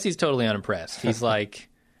 Jesse's totally unimpressed. He's like,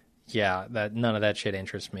 yeah, none of that shit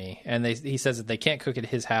interests me. And he says that they can't cook at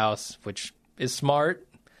his house, which is smart.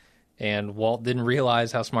 And Walt didn't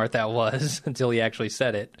realize how smart that was until he actually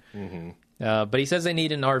said it. Mm-hmm. But he says they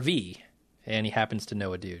need an RV, and he happens to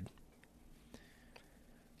know a dude.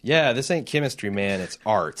 Yeah, this ain't chemistry, man. It's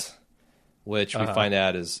art. which we find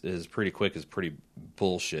out is pretty quick, is pretty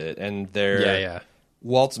bullshit. And their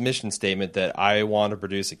Walt's mission statement that I want to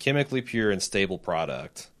produce a chemically pure and stable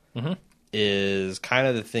product is kind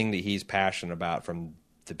of the thing that he's passionate about from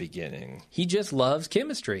the beginning. He just loves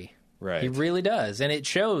chemistry. Right. He really does. And it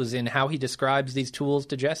shows in how he describes these tools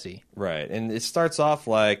to Jesse. Right. And it starts off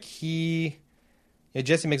like Jesse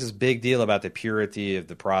makes this big deal about the purity of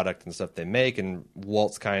the product and stuff they make, and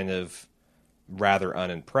Walt's kind of rather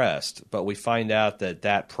unimpressed. But we find out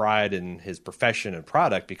that pride in his profession and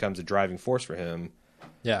product becomes a driving force for him.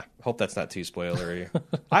 Yeah. Hope that's not too spoilery.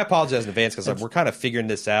 I apologize in advance because we're kind of figuring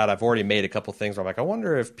this out. I've already made a couple things where I'm like, I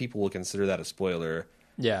wonder if people will consider that a spoiler.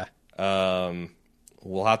 Yeah.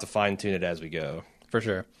 We'll have to fine-tune it as we go. For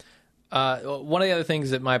sure. One of the other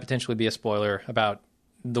things that might potentially be a spoiler about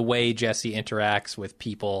the way Jesse interacts with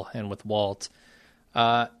people and with Walt,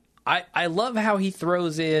 I love how he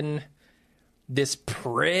throws in this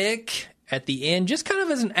prick at the end, just kind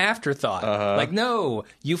of as an afterthought. Like, no,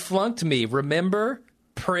 you flunked me, remember?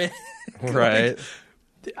 Prick. Right.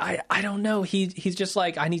 I don't know. He's just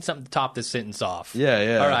like, I need something to top this sentence off.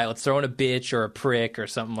 Yeah. All right, let's throw in a bitch or a prick or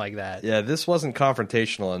something like that. Yeah, this wasn't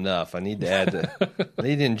confrontational enough. I need to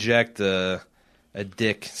inject a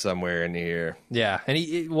dick somewhere in here. Yeah,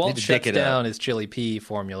 and Walt shuts down his chili pea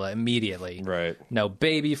formula immediately. Right. No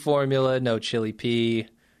baby formula, no chili pea.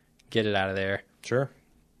 Get it out of there. Sure.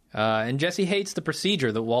 And Jesse hates the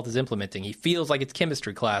procedure that Walt is implementing. He feels like it's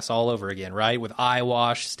chemistry class all over again, right? With eye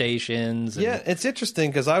wash stations. Yeah, it's interesting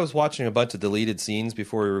because I was watching a bunch of deleted scenes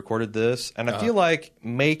before we recorded this, and I feel like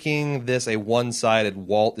making this a one-sided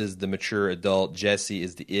Walt is the mature adult, Jesse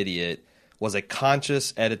is the idiot, was a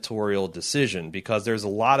conscious editorial decision because there's a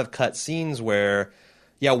lot of cut scenes where,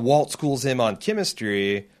 Walt schools him on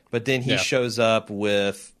chemistry, but then he shows up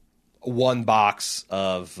with one box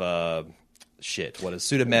of... what is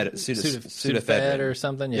Sudafed or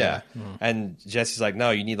something? Yeah. And Jesse's like,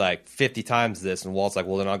 no, you need like 50 times this. And Walt's like,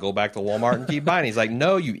 well, then I'll go back to Walmart and keep buying. He's like,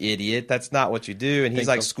 no, you idiot. That's not what you do. And he's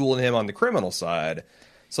like schooling him on the criminal side.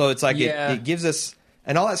 So it's like it gives us,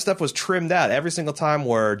 and all that stuff was trimmed out. Every single time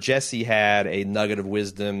where Jesse had a nugget of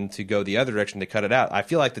wisdom to go the other direction, to cut it out. I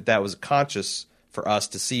feel like that was conscious for us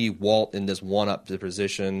to see Walt in this one-up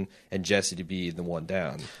position and Jesse to be the one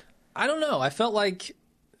down. I don't know. I felt like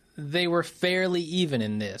they were fairly even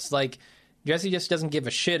in this. Like, Jesse just doesn't give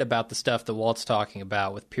a shit about the stuff that Walt's talking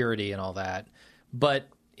about with purity and all that. But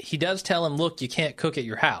he does tell him, look, you can't cook at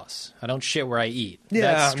your house. I don't shit where I eat. Yeah,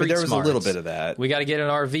 That's street there was smarts. A little bit of that. We got to get an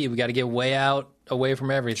RV. We got to get way out, away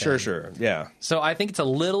from everything. Sure, yeah. So I think it's a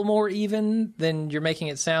little more even than you're making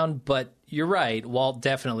it sound, but you're right. Walt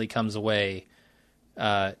definitely comes away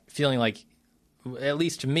feeling like, at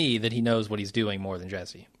least to me, that he knows what he's doing more than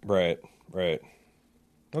Jesse. Right.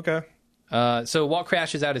 Okay. So Walt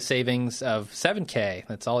crashes out his savings of $7K.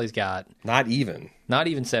 That's all he's got. Not even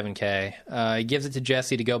 $7K. He gives it to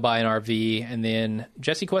Jesse to go buy an RV, and then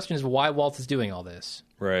Jesse questions why Walt is doing all this.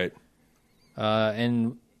 Right.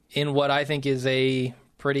 And in what I think is a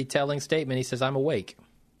pretty telling statement, he says, I'm awake.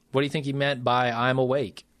 What do you think he meant by I'm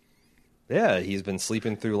awake? Yeah, he's been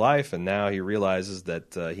sleeping through life, and now he realizes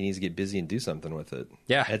that he needs to get busy and do something with it.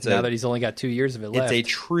 Yeah, now that he's only got 2 years of it left. It's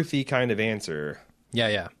a truthy kind of answer.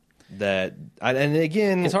 Yeah. And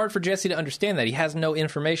again... It's hard for Jesse to understand that. He has no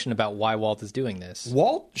information about why Walt is doing this.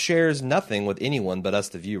 Walt shares nothing with anyone but us,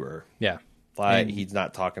 the viewer. Yeah. He's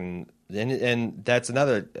not talking... And that's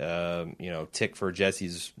another tick for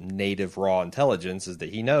Jesse's native raw intelligence is that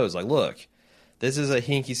he knows, like, look... This is a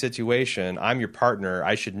hinky situation. I'm your partner.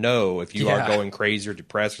 I should know if you are going crazy or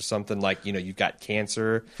depressed or something like, you've got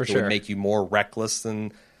cancer. For sure. It would make you more reckless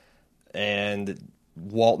than... And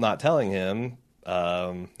Walt not telling him...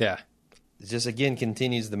 just, again,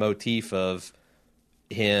 continues the motif of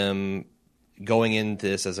him going into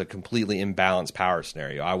this as a completely imbalanced power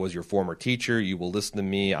scenario. I was your former teacher. You will listen to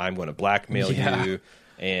me. I'm going to blackmail you.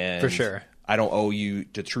 And for sure. I don't owe you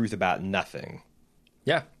the truth about nothing.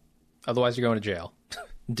 Yeah. Otherwise, you're going to jail.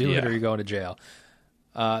 Do it or you're going to jail.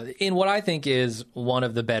 In what I think is one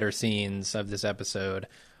of the better scenes of this episode,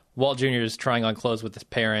 Walt Jr. is trying on clothes with his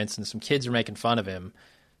parents, and some kids are making fun of him.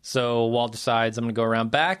 So Walt decides, I'm going to go around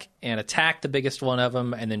back and attack the biggest one of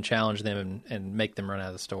them and then challenge them and make them run out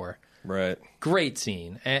of the store. Right. Great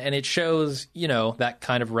scene. And it shows, that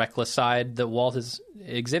kind of reckless side that Walt is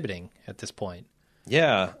exhibiting at this point.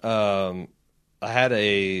 Yeah. I had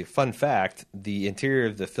a fun fact. The interior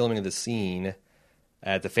of the filming of the scene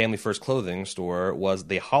at the Family First Clothing store was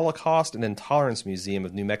the Holocaust and Intolerance Museum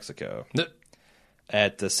of New Mexico.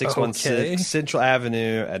 At the 616 Central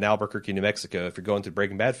Avenue in Albuquerque, New Mexico. If you're going to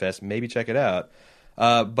Breaking Bad Fest, maybe check it out.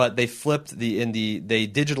 But they they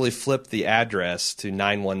digitally flipped the address to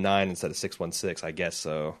 919 instead of 616. I guess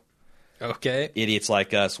so. Okay. Idiots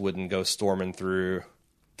like us wouldn't go storming through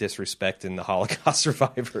disrespecting the Holocaust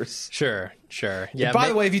survivors. Sure. Yeah. And by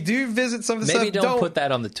the way, if you do visit some of the maybe stuff, don't put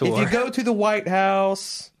that on the tour. If you go to the White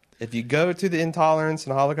House, if you go to the Intolerance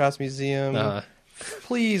and Holocaust Museum,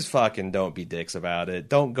 please fucking don't be dicks about it.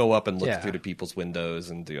 Don't go up and look through the people's windows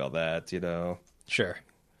and do all that, Sure.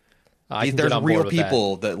 There's real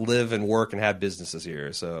people that live and work and have businesses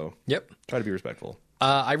here, so try to be respectful.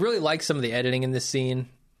 I really like some of the editing in this scene.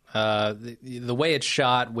 The way it's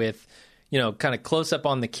shot with, kind of close up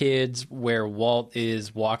on the kids where Walt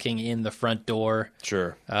is walking in the front door.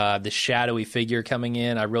 Sure. The shadowy figure coming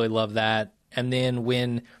in. I really love that. And then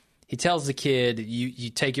when he tells the kid, you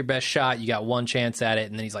take your best shot, you got one chance at it,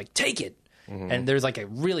 and then he's like, take it. Mm-hmm. And there's like a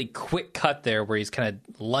really quick cut there where he's kind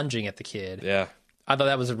of lunging at the kid. Yeah. I thought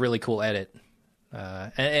that was a really cool edit.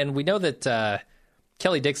 And we know that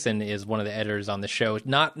Kelly Dixon is one of the editors on the show.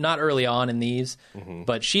 Not early on in these,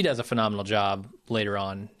 but she does a phenomenal job later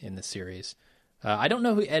on in the series. I don't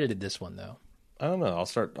know who edited this one, though. I don't know.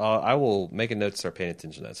 I will make a note to start paying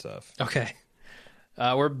attention to that stuff. Okay.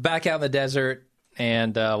 We're back out in the desert,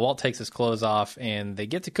 and Walt takes his clothes off, and they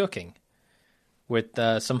get to cooking with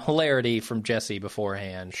some hilarity from Jesse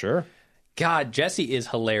beforehand. Sure. God, Jesse is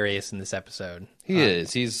hilarious in this episode. He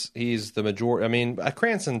is. He's the majority. I mean,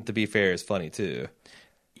 Cranston, to be fair, is funny, too.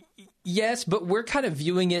 Yes, but we're kind of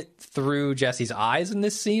viewing it through Jesse's eyes in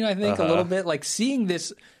this scene, I think, a little bit. Like, seeing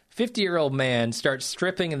this 50-year-old man start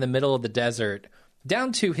stripping in the middle of the desert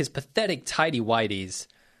down to his pathetic tighty-whities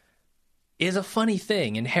is a funny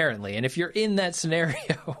thing, inherently. And if you're in that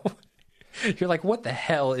scenario, you're like, what the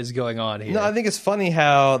hell is going on here? No, I think it's funny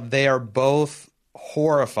how they are both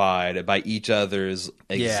horrified by each other's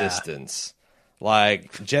existence.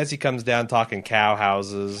 Like, Jesse comes down talking cow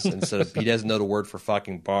houses instead of, he doesn't know the word for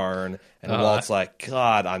fucking barn. And Walt's like,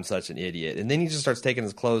 God, I'm such an idiot. And then he just starts taking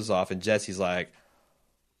his clothes off, and Jesse's like,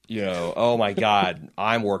 oh my God,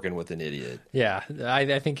 I'm working with an idiot. Yeah,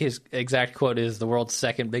 I think his exact quote is the world's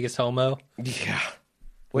second biggest homo. Yeah.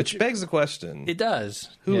 Which begs the question. It does.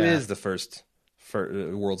 Who is the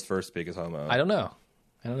world's first biggest homo? I don't know.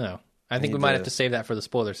 I think we might have to save that for the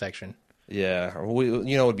spoiler section. Yeah, what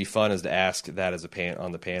would be fun is to ask that as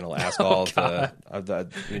on the panel. Ask all the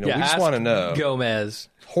we just want to know. Gomez,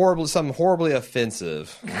 something horribly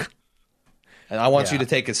offensive, and I want you to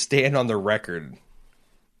take a stand on the record.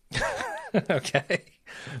 Okay,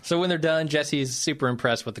 so when they're done, Jesse's super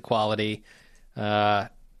impressed with the quality.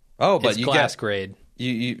 But it's you class grade.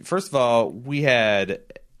 You first of all, we had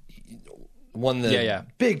one of the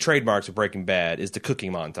big trademarks of Breaking Bad is the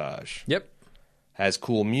cooking montage. Yep. Has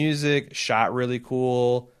cool music, shot really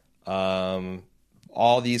cool,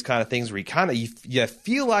 all these kind of things where you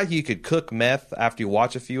feel like you could cook meth after you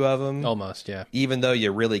watch a few of them. Almost, yeah. Even though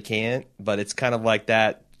you really can't, but it's kind of like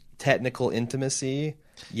that technical intimacy,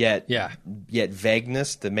 yet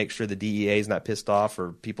vagueness to make sure the DEA is not pissed off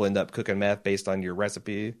or people end up cooking meth based on your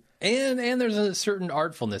recipe. And there's a certain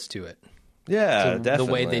artfulness to it. Yeah, definitely.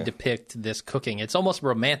 The way they depict this cooking. It's almost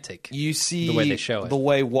romantic. You see the way they show it. The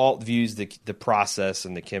way Walt views the process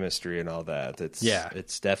and the chemistry and all that.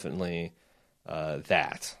 It's definitely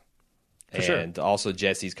that. For and also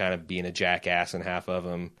Jesse's kind of being a jackass in half of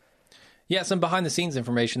them. Yeah, some behind-the-scenes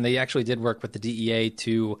information. They actually did work with the DEA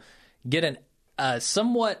to get a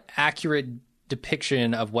somewhat accurate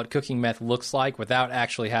depiction of what cooking meth looks like without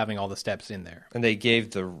actually having all the steps in there. And they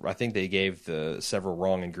gave the several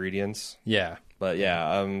wrong ingredients. Yeah. But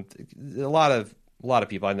yeah, a lot of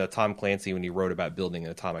people, I know Tom Clancy, when he wrote about building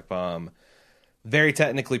an atomic bomb, very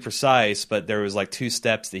technically precise, but there was like 2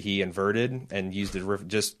 steps that he inverted and used it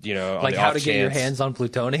just, like how to get your hands on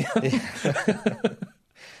plutonium.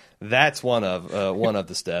 That's one of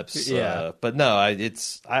the steps. Yeah. But no, I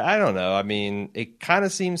don't know. I mean, it kind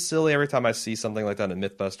of seems silly every time I see something like that in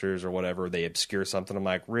Mythbusters or whatever. They obscure something. I'm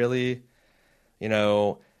like, really?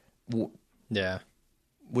 Yeah.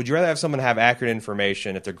 Would you rather have someone have accurate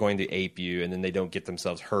information if they're going to ape you and then they don't get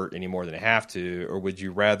themselves hurt any more than they have to? Or would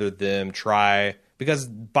you rather them try... Because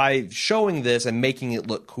by showing this and making it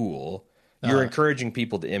look cool, you're encouraging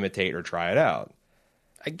people to imitate or try it out.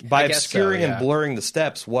 By obscuring and blurring the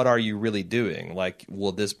steps, what are you really doing? Like,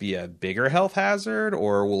 will this be a bigger health hazard,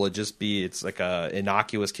 or will it just be it's like a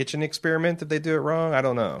innocuous kitchen experiment if they do it wrong? I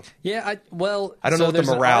don't know. Yeah, I don't know what the morality is. There's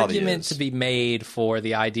an argument to be made for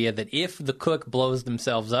the idea that if the cook blows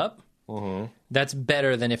themselves up, that's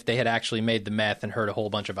better than if they had actually made the meth and hurt a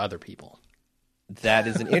whole bunch of other people. That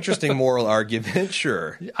is an interesting moral argument,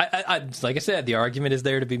 sure. I like I said, the argument is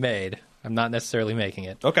there to be made. I'm not necessarily making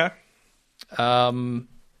it. Okay. Glass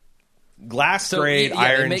grade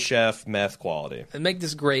Iron Chef meth quality. They make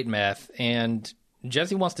this great meth, and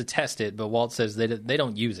Jesse wants to test it, but Walt says they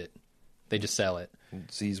don't use it. They just sell it.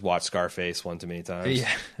 So he's watched Scarface one too many times.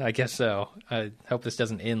 Yeah, I guess so. I hope this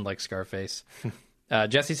doesn't end like Scarface.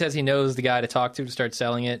 Jesse says he knows the guy to talk to start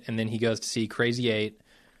selling it, and then he goes to see Crazy 8,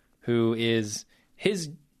 who is his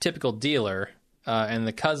typical dealer, and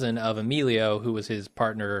the cousin of Emilio, who was his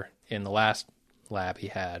partner in the last lab he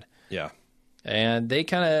had. Yeah. And they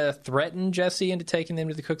kind of threaten Jesse into taking them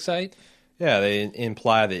to the cook site. Yeah, they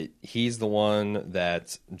imply that he's the one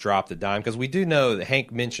that dropped the dime, because we do know that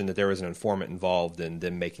Hank mentioned that there was an informant involved in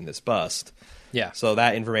them making this bust. Yeah. So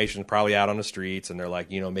that information is probably out on the streets, and they're like,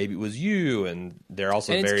 maybe it was you, and they're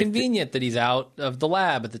also and it's convenient that he's out of the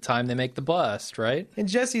lab at the time they make the bust, right? And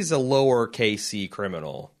Jesse's a lower KC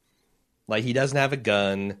criminal. Like, he doesn't have a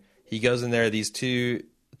gun. He goes in there, these two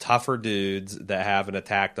tougher dudes that have an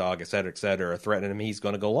attack dog, et cetera, are threatening him. He's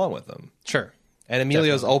going to go along with them. Sure. And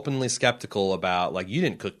Emilio's openly skeptical about, like, you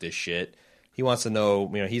didn't cook this shit. He wants to know,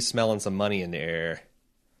 he's smelling some money in the air.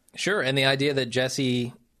 Sure, and the idea that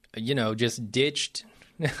Jesse, just ditched,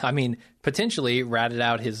 potentially ratted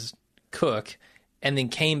out his cook and then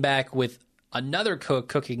came back with another cook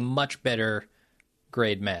cooking much better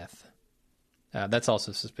grade meth. That's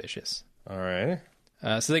also suspicious. All right.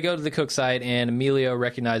 So they go to the cook site, and Emilio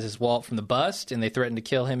recognizes Walt from the bust, and they threaten to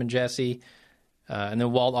kill him and Jesse. And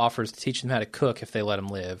then Walt offers to teach them how to cook if they let him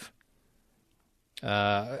live.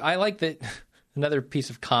 I like that another piece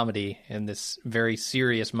of comedy in this very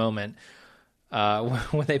serious moment.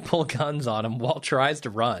 When they pull guns on him, Walt tries to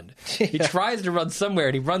run. Yeah. He tries to run somewhere,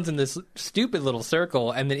 and he runs in this stupid little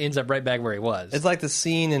circle and then ends up right back where he was. It's like the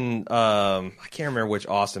scene in, I can't remember which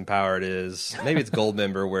Austin Power it is. Maybe it's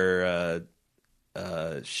Goldmember where...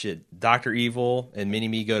 Dr. Evil and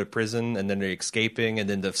Mini-Me go to prison, and then they're escaping, and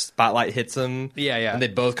then the spotlight hits them. Yeah. And they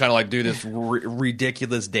both kind of like do this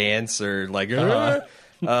ridiculous dance, or like,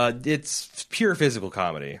 it's pure physical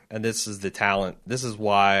comedy. And this is the talent. This is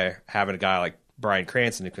why having a guy like Bryan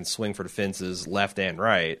Cranston who can swing for the fences left and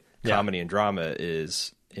right, comedy and drama,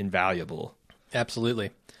 is invaluable.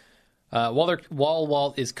 Absolutely. While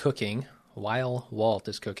Walt is cooking,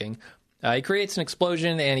 he creates an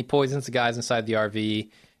explosion, and he poisons the guys inside the RV,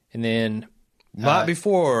 and then... Not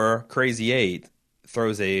before Crazy 8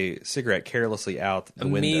 throws a cigarette carelessly out the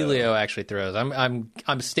window. Emilio actually throws.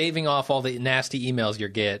 I'm staving off all the nasty emails you're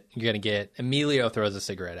going to get. Emilio throws a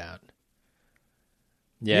cigarette out.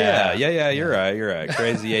 Yeah, you're right.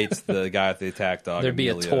 Crazy 8's the guy with the attack dog. There'd be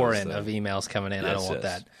a torrent of emails coming in. Yes, I don't want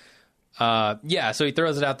that. So he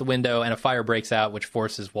throws it out the window, and a fire breaks out, which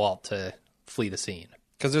forces Walt to flee the scene.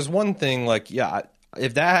 Because there's one thing, like,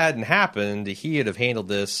 if that hadn't happened, he would have handled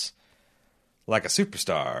this like a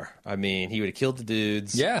superstar. He would have killed the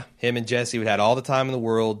dudes. Yeah. Him and Jesse would have had all the time in the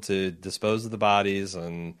world to dispose of the bodies,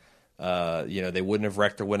 and, they wouldn't have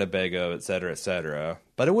wrecked their Winnebago, et cetera, et cetera.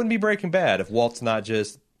 But it wouldn't be Breaking Bad if Walt's not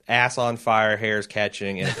just ass on fire, hairs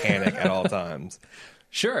catching, in a panic at all times.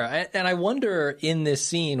 Sure. And I wonder, in this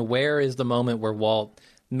scene, where is the moment where Walt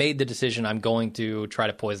made the decision, I'm going to try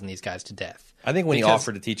to poison these guys to death? I think when he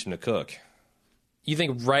offered to teach him to cook. You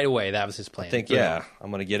think right away that was his plan? I think, yeah.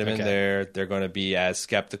 I'm going to get him in there. They're going to be as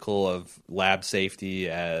skeptical of lab safety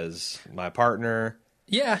as my partner.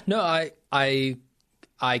 Yeah, no, I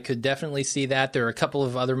could definitely see that. There are a couple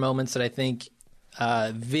of other moments that I think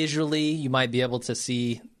visually you might be able to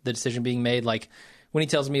see the decision being made. Like when he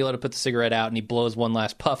tells Milo to put the cigarette out and he blows one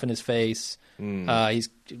last puff in his face.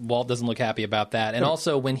 Walt doesn't look happy about that. And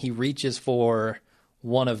also when he reaches for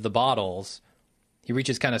one of the bottles... He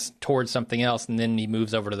reaches kind of towards something else, and then he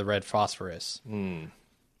moves over to the red phosphorus.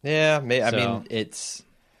 Yeah, it's...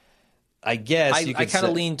 I guess you could I kind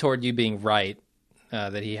of lean toward you being right,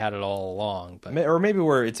 that he had it all along. But or maybe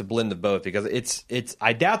where it's a blend of both, because it's.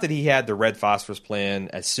 I doubt that he had the red phosphorus plan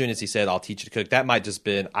as soon as he said, I'll teach you to cook. That might just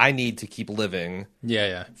been, I need to keep living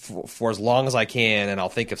for as long as I can, and I'll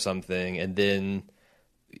think of something, and then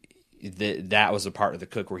that was a part of the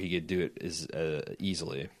cook where he could do it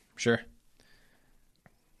easily. Sure.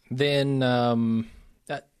 Then, and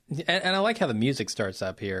I like how the music starts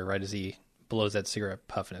up here, right as he blows that cigarette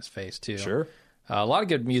puff in his face, too. Sure. A lot of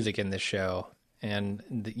good music in this show. And,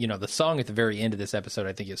 the song at the very end of this episode,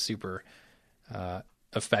 I think, is super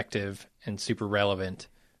effective and super relevant,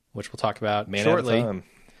 which we'll talk about shortly. Out of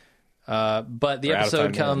time. But the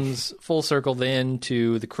episode comes full circle then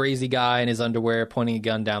to the crazy guy in his underwear pointing a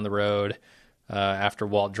gun down the road after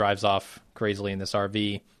Walt drives off crazily in this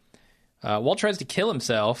RV. Walt tries to kill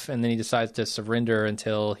himself, and then he decides to surrender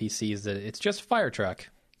until he sees that it's just a fire truck.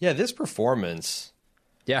 Yeah, this performance,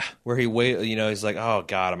 Yeah. Where he's like, oh,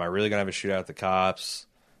 God, am I really going to have a shootout with the cops?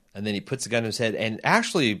 And then he puts the gun to his head and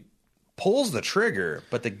actually pulls the trigger,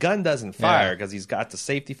 but the gun doesn't fire because he's got the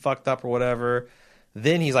safety fucked up or whatever.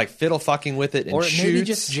 Then he's like fiddle fucking with it and or it shoots. maybe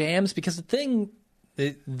just jams because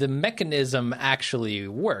the mechanism actually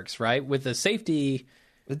works, right? With the safety,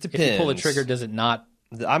 it depends. If you pull the trigger, does it not?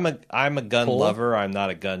 I'm a gun lover. I'm not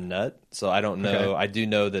a gun nut, so I don't know. Okay. I do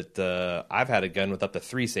know that I've had a gun with up to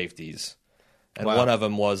 3 safeties, and one of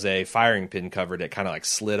them was a firing pin cover that kind of like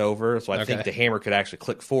slid over. So I think the hammer could actually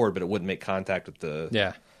click forward, but it wouldn't make contact with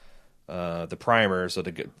the primer, so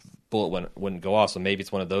the bullet wouldn't go off. So maybe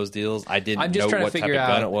it's one of those deals. I didn't know what type of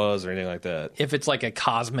gun it was or anything like that. If it's like a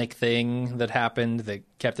cosmic thing that happened that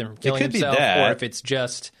kept him from killing himself, or if it's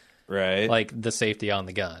just like the safety on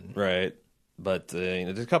the gun, right? But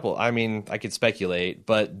there's a couple. I mean, I could speculate,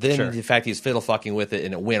 but then the fact he's fiddle fucking with it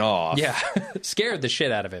and it went off, scared the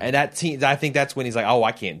shit out of him. And I think that's when he's like, "Oh,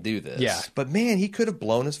 I can't do this." Yeah, but man, he could have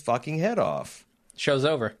blown his fucking head off. Show's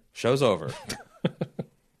over.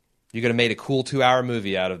 You could have made a cool 2-hour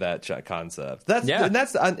movie out of that concept. And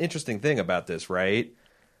that's the interesting thing about this, right?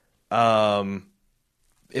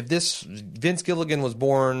 If Vince Gilligan was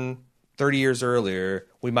born 30 years earlier,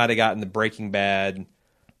 we might have gotten the Breaking Bad,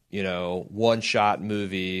 one-shot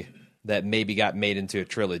movie that maybe got made into a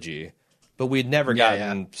trilogy. But we'd never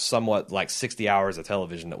gotten somewhat like 60 hours of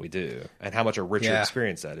television that we do, and how much a richer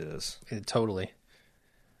experience that is. Totally.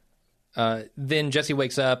 Then Jesse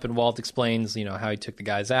wakes up and Walt explains, how he took the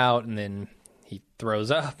guys out, and then he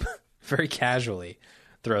throws up very casually,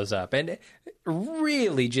 and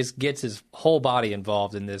really just gets his whole body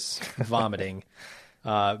involved in this vomiting.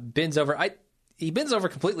 Bends over. He bends over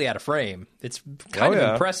completely out of frame. It's kind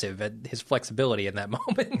of impressive at his flexibility in that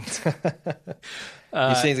moment.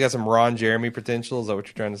 You saying he's got some Ron Jeremy potential? Is that what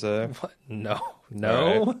you're trying to say? What? No.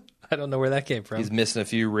 Right. I don't know where that came from. He's missing a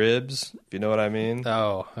few ribs, if you know what I mean.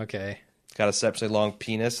 Oh, okay. Got a exceptionally long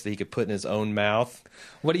penis that he could put in his own mouth.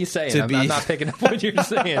 What are you saying? I'm not picking up what you're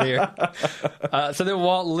saying here. So then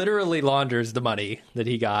Walt literally launders the money that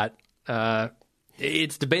he got.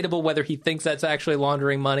 It's debatable whether he thinks that's actually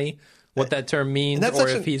laundering money, what that term means, or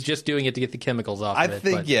if he's just doing it to get the chemicals off of it. I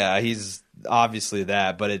think, he's obviously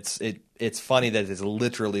that, but it's funny that it's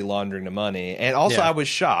literally laundering the money. And also I was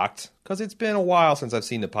shocked, because it's been a while since I've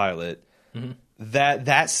seen the pilot,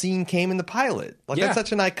 that scene came in the pilot. That's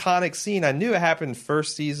such an iconic scene. I knew it happened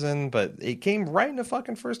first season, but it came right in the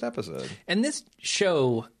fucking first episode. And this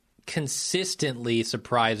show consistently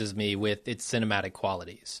surprises me with its cinematic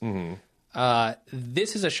qualities.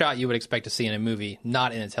 This is a shot you would expect to see in a movie,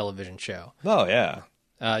 not in a television show. Oh, yeah.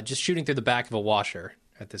 Just shooting through the back of a washer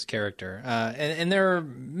at this character. And there are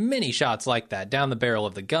many shots like that, down the barrel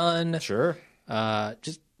of the gun. Sure.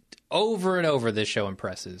 Just over and over, this show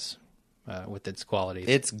impresses with its qualities.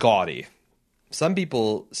 It's gaudy. Some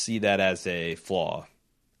people see that as a flaw.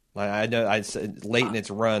 I know late in its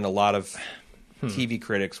run, a lot of TV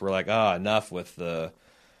critics were like, enough with the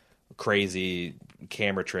crazy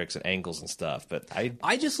camera tricks and angles and stuff. But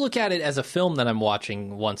I just look at it as a film that I'm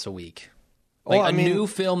watching once a week. New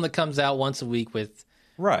film that comes out once a week with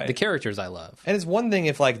the characters I love. And it's one thing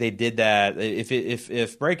if they did that,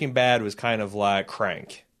 if Breaking Bad was kind of like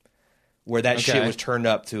Crank, where that shit was turned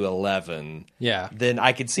up to 11. Yeah. Then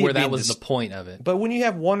I could see where that was the point of it. But when you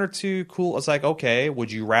have one or two cool, it's like, okay,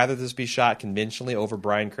 would you rather this be shot conventionally over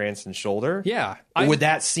Bryan Cranston's shoulder? Yeah. Or would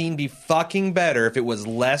that scene be fucking better if it was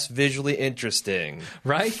less visually interesting?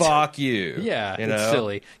 Right? Fuck you. Yeah, it's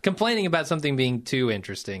silly. Complaining about something being too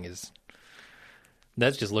interesting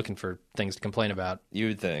that's just looking for things to complain about. You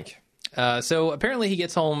would think. So apparently he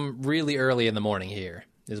gets home really early in the morning here,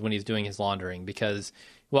 is when he's doing his laundering, because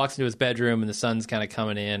he walks into his bedroom and the sun's kind of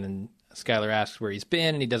coming in, and Skyler asks where he's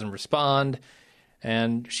been, and he doesn't respond.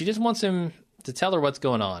 And she just wants him to tell her what's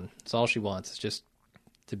going on. That's all she wants. It's just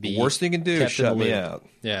to be the worst thing you can do is shut me out.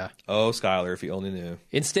 Yeah. Oh, Skyler, if you only knew.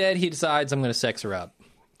 Instead, he decides, I'm going to sex her up.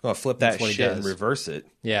 Oh, flip that shit and reverse it.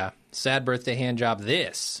 Yeah. Sad birthday hand job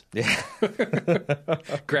this. Yeah.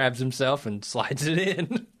 Grabs himself and slides it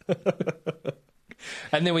in.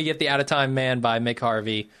 And then we get the Out of Time Man by Mick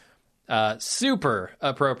Harvey. Super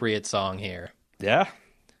appropriate song here. Yeah.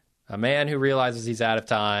 A man who realizes he's out of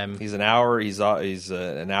time. He's an hour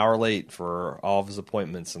late for all of his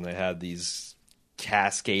appointments, and they had these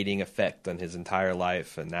cascading effect on his entire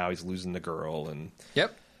life, and now he's losing the girl.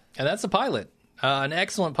 Yep. And that's the pilot. An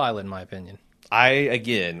excellent pilot, in my opinion. I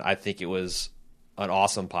think it was an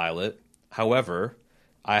awesome pilot. However,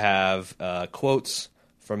 I have quotes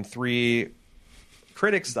from 3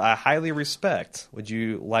 critics that I highly respect. Would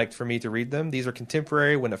you like for me to read them? These are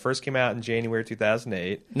contemporary when it first came out in January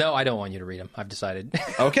 2008. No, I don't want you to read them. I've decided.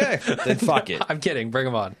 Okay, then fuck it. I'm kidding. Bring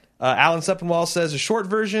them on. Alan Seppenwall says, a short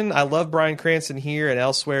version, I love Bryan Cranston here and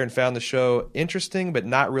elsewhere and found the show interesting but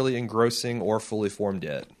not really engrossing or fully formed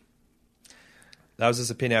yet. That was his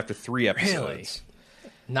opinion after 3 episodes. Really?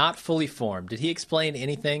 Not fully formed. Did he explain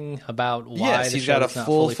anything about why? Yes, he's got a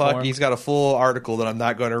full he's got a full article that I'm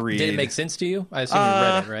not going to read. Did it make sense to you? I assume you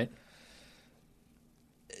read it, right?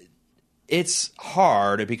 It's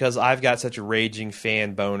hard because I've got such a raging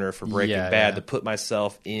fan boner for Breaking Bad to put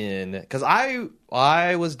myself in, because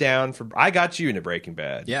I was down for. I got you into Breaking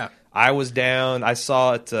Bad. Yeah, I was down. I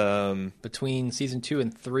saw it between season 2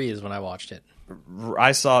 and 3 is when I watched it.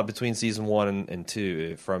 I saw it between season 1 and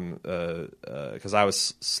 2 from because I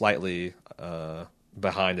was slightly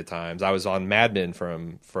behind at times. I was on Mad Men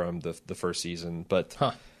from the first season, but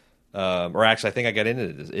or actually I think I got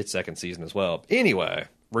into its second season as well. Anyway,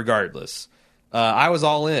 regardless, I was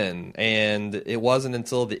all in, and it wasn't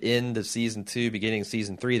until the end of season 2, beginning of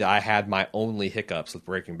season 3 that I had my only hiccups with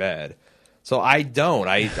Breaking Bad. So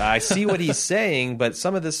I see what he's saying, but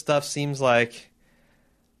some of this stuff seems like.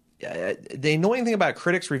 The annoying thing about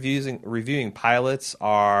critics reviewing pilots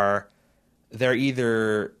are they're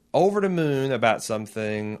either over the moon about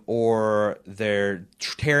something or they're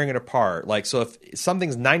tearing it apart. Like, so if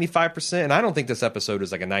something's 95%, and I don't think this episode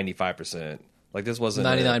is like a 95%. Like, this wasn't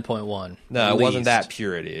 99.1. No, it wasn't that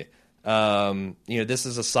purity. This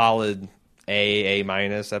is a solid A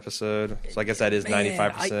minus episode. So I guess that is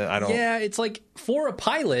 95%. Yeah, it's like, for a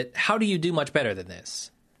pilot, how do you do much better than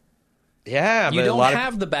this? Yeah, you don't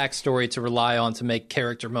have the backstory to rely on to make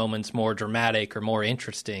character moments more dramatic or more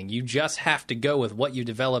interesting. You just have to go with what you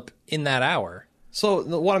develop in that hour. So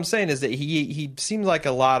what I'm saying is that he seems like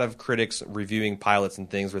a lot of critics reviewing pilots and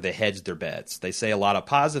things where they hedge their bets. They say a lot of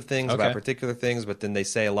positive things about particular things, but then they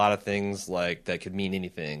say a lot of things like that could mean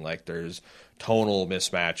anything. Like there's tonal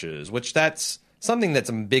mismatches, which that's something that's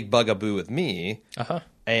a big bugaboo with me.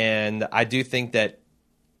 And I do think that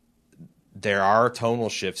there are tonal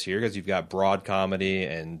shifts here because you've got broad comedy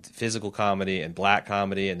and physical comedy and black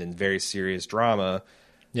comedy and then very serious drama.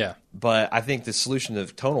 Yeah. But I think the solution to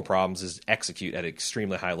tonal problems is execute at an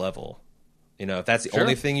extremely high level. You know, if that's the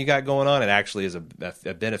only thing you got going on, it actually is a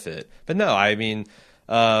benefit. But no, I mean,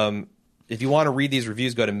 if you want to read these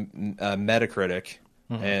reviews, go to Metacritic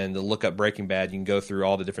and look up Breaking Bad. You can go through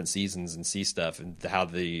all the different seasons and see stuff and how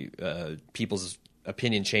the people's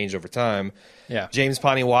opinion changed over time. Yeah. James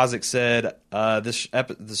Poniwazik said,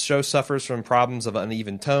 this show suffers from problems of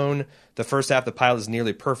uneven tone. The first half of the pilot is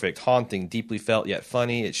nearly perfect, haunting, deeply felt yet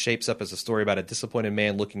funny. It shapes up as a story about a disappointed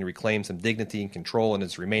man looking to reclaim some dignity and control in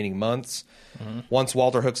his remaining months. Once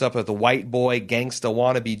Walter hooks up with the white boy gangsta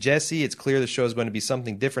wannabe Jesse, it's clear the show is going to be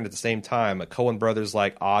something different at the same time, a Coen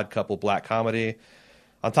Brothers-like odd couple black comedy.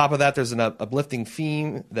 On top of that, there's an uplifting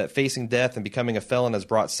theme that facing death and becoming a felon has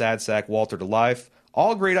brought sad sack Walter to life.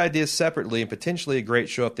 All great ideas separately and potentially a great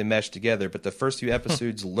show if they mesh together, but the first few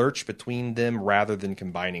episodes lurch between them rather than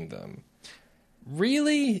combining them.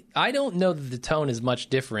 Really? I don't know that the tone is much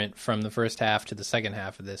different from the first half to the second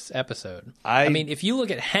half of this episode. I mean, if you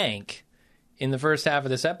look at Hank in the first half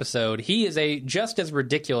of this episode, he is just as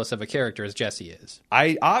ridiculous of a character as Jesse is.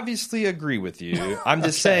 I obviously agree with you. I'm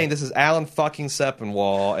just saying this is Alan fucking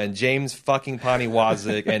Seppenwall and James fucking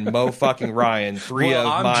Poniwazik and Mo fucking Ryan.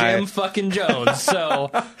 I'm Jim fucking Jones,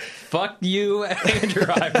 so fuck you and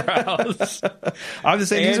your eyebrows. I'm just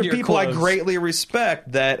saying these are people I greatly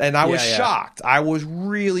respect that, and I was shocked. I was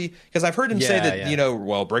really, because I've heard him say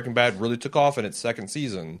that, Breaking Bad really took off in its second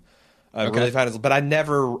season. But I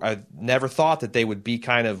never thought that they would be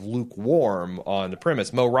kind of lukewarm on the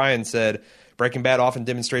premise. Mo Ryan said, Breaking Bad often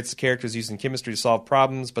demonstrates the characters using chemistry to solve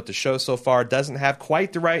problems, but the show so far doesn't have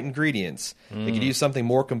quite the right ingredients. They could use something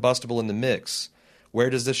more combustible in the mix. Where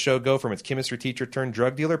does this show go from its chemistry teacher turned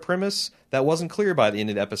drug dealer premise? That wasn't clear by the end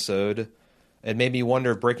of the episode. It made me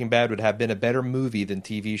wonder if Breaking Bad would have been a better movie than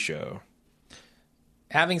TV show.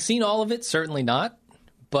 Having seen all of it, certainly not.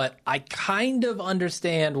 But I kind of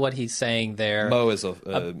understand what he's saying there. Mo is a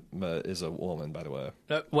woman, by the way.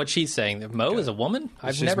 What she's saying. Mo is a woman?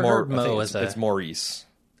 I've never heard Mo as a... It's Maurice.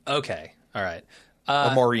 Okay. All right.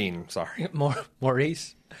 Or Maureen, sorry.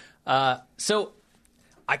 Maurice. So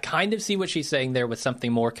I kind of see what she's saying there with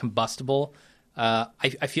something more combustible.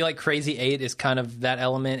 I feel like Crazy 8 is kind of that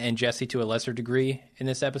element, and Jesse to a lesser degree in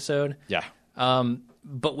this episode. Yeah.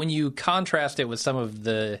 But when you contrast it with some of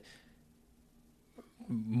the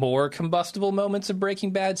more combustible moments of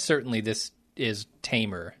Breaking Bad, certainly this is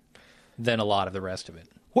tamer than a lot of the rest of it.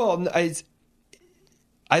 Well,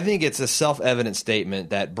 I think it's a self-evident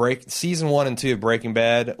statement that season 1 and 2 of Breaking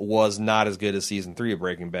Bad was not as good as season 3 of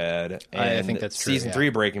Breaking Bad. And I think that's true. Season 3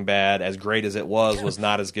 of Breaking Bad, as great as it was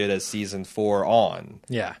not as good as season 4 on.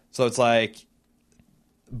 Yeah. So it's like,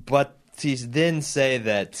 but to then say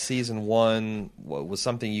that season 1 was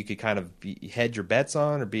something you could kind of hedge your bets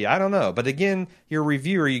on I don't know. But again, you're a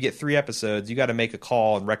reviewer, you get 3 episodes, you got to make a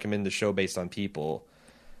call and recommend the show based on people.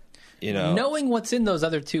 You know, knowing what's in those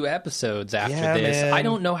other 2 episodes after this, man, I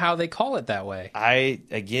don't know how they call it that way. I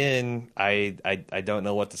don't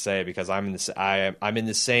know what to say because I'm in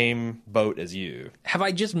the same boat as you. Have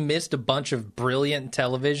I just missed a bunch of brilliant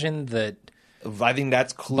television that I think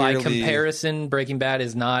that's clearly, by comparison, Breaking Bad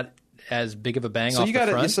is not as big of a bang off the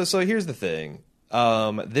front? So here's the thing.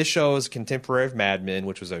 This show is contemporary of Mad Men,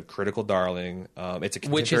 which was a critical darling.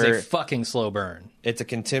 Which is a fucking slow burn. It's a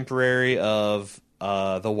contemporary of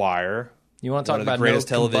The Wire. You want to talk about no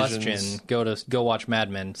combustion? Go watch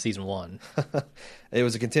Mad Men season 1. It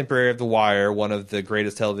was a contemporary of The Wire, one of the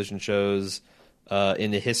greatest television shows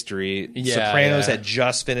in the history. Sopranos had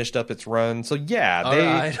just finished up its run, so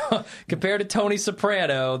compared to Tony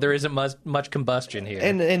Soprano, there isn't much combustion here.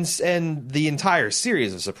 And the entire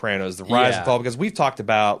series of Sopranos, the rise and fall, because we've talked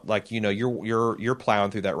about, like, you know, you're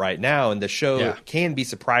plowing through that right now, and the show can be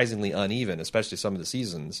surprisingly uneven, especially some of the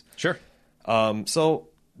seasons. Sure.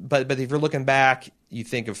 But if you're looking back, you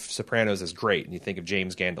think of Sopranos as great, and you think of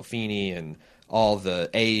James Gandolfini and all the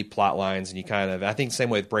A plot lines, and you kind of, I think same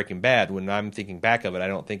way with Breaking Bad. When I'm thinking back of it, I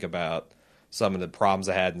don't think about some of the problems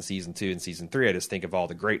I had in season 2 and season 3. I just think of all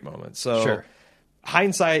the great moments. So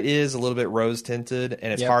hindsight is a little bit rose tinted,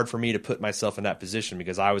 and it's hard for me to put myself in that position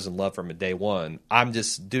because I was in love from day one. I'm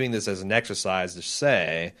just doing this as an exercise to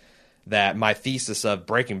say that my thesis of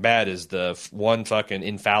Breaking Bad is the one fucking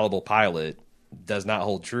infallible pilot does not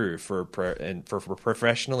hold true for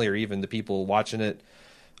professionally or even the people watching it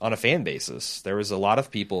on a fan basis. There was a lot of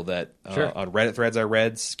people that on Reddit threads I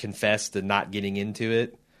read confessed to not getting into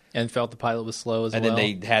it and felt the pilot was slow as well. And then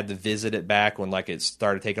they had to visit it back when like it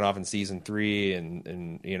started taking off in season 3,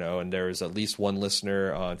 and you know, and there was at least one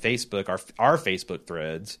listener on Facebook, our Facebook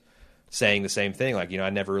threads, saying the same thing. Like, you know, I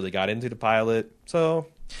never really got into the pilot. So,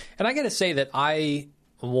 and I got to say that I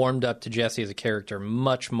warmed up to Jesse as a character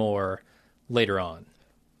much more later on.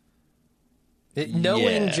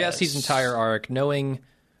 Knowing Jesse's entire arc, knowing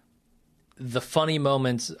the funny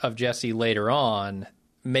moments of Jesse later on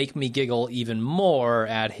make me giggle even more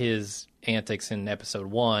at his antics in episode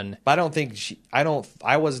 1. But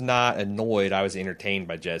I was not annoyed. I was entertained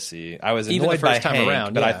by Jesse. I was annoyed by Hank,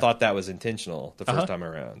 around, but I thought that was intentional the first time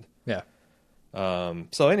around. Yeah.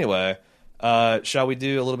 So anyway, shall we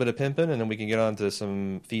do a little bit of pimping and then we can get on to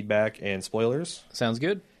some feedback and spoilers? Sounds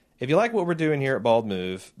good. If you like what we're doing here at Bald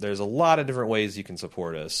Move, there's a lot of different ways you can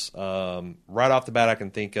support us. Right off the bat, I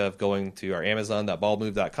can think of going to our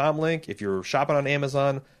Amazon.baldmove.com link. If you're shopping on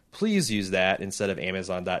Amazon, please use that instead of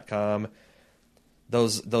Amazon.com.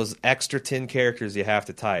 Those extra 10 characters you have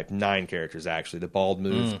to type, 9 characters actually, the Bald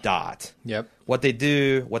Move dot. Yep. What they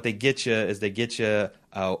get you is they get you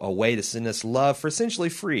a way to send us love for essentially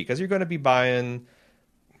free, because you're going to be buying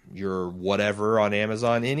your whatever on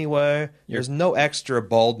Amazon anyway. There's no extra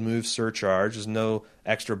Bald Move surcharge. There's no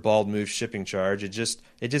extra Bald Move shipping charge. It just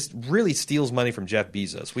really steals money from Jeff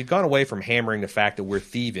Bezos. We've gone away from hammering the fact that we're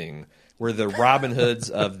thieving. We're the Robin Hoods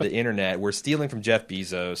of the internet. We're stealing from Jeff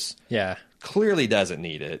Bezos. Yeah. Clearly doesn't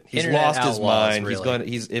need it. He's internet lost his mind.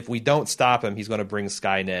 Really. If we don't stop him, he's going to bring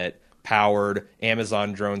Skynet powered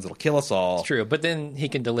Amazon drones that'll kill us all. It's true, but then he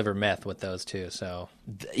can deliver meth with those too, so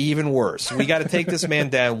even worse. We got to take this man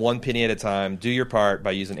down one penny at a time. Do your part by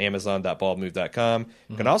using Amazon.baldmove.com.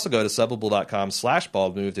 You can also go to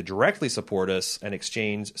Subbable.com/baldmove to directly support us and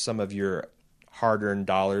exchange some of your hard-earned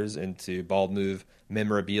dollars into Bald Move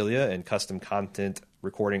memorabilia and custom content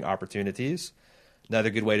recording opportunities. Another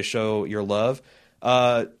good way to show your love.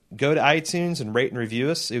 Go to iTunes and rate and review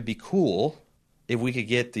us. It would be cool if we could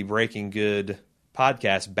get the Breaking Good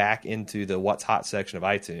podcast back into the What's Hot section of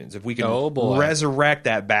iTunes. If we could resurrect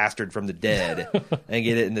that bastard from the dead and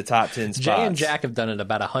get it in the top 10 spots. Jay and Jack have done it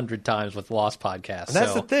about 100 times with Lost Podcasts. And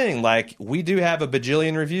that's the thing. Like, we do have a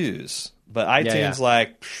bajillion reviews, but iTunes,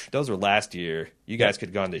 those were last year. You guys could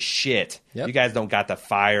have gone to shit. Yep. You guys don't got the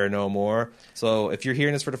fire no more. So if you're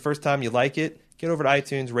hearing this for the first time, you like it, get over to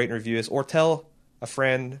iTunes, rate and review us, or tell a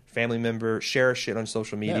friend, family member, share our shit on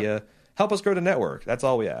social media. Yeah. Help us grow the network. That's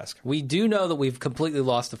all we ask. We do know that we've completely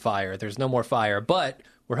lost the fire. There's no more fire, but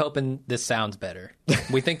we're hoping this sounds better.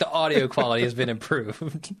 We think the audio quality has been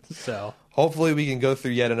improved. So hopefully we can go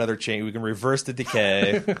through yet another change. We can reverse the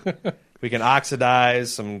decay. We can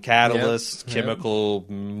oxidize some catalysts, chemical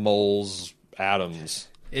moles, atoms.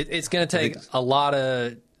 It's going to take a lot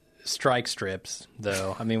of strike strips,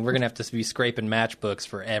 though. I mean, we're going to have to be scraping matchbooks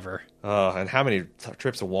forever. And how many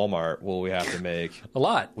trips to Walmart will we have to make? A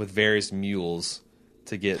lot. With various mules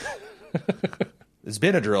to get... It's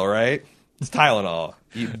Benadryl, right? It's Tylenol.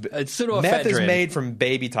 It's Pseudoephedrine. Meth is made from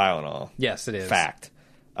baby Tylenol. Yes, it is. Fact.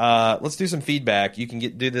 Let's do some feedback. You can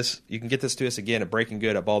get this to us again at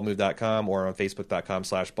breakinggood@baldmove.com or on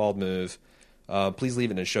facebook.com/baldmove. Please leave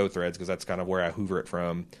it in the show threads because that's kind of where I hoover it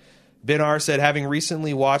from. Ben R said, having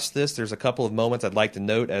recently watched this, there's a couple of moments I'd like to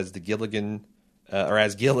note as Gilligan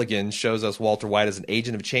shows us Walter White as an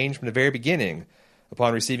agent of change from the very beginning.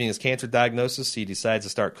 Upon receiving his cancer diagnosis, he decides to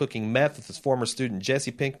start cooking meth with his former student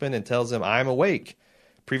Jesse Pinkman and tells him, "I'm awake."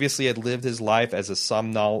 Previously had lived his life as a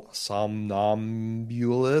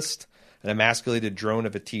somnambulist, an emasculated drone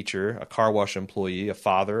of a teacher, a car wash employee, a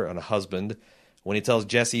father, and a husband. When he tells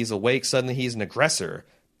Jesse he's awake, suddenly he's an aggressor,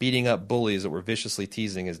 beating up bullies that were viciously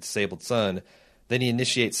teasing his disabled son. Then he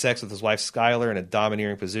initiates sex with his wife Skylar in a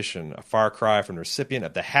domineering position, a far cry from the recipient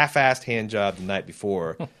of the half-assed handjob the night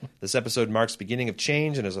before. This episode marks the beginning of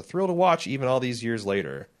change and is a thrill to watch even all these years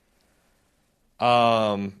later.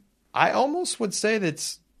 I almost would say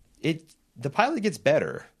that the pilot gets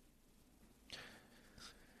better.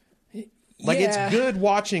 Like, it's good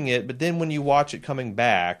watching it, but then when you watch it coming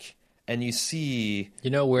back and you see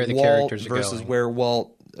where the Walt characters are versus going. where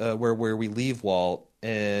Walt where we leave Walt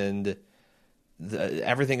and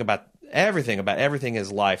everything about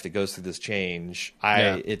his life that goes through this change.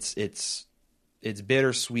 It's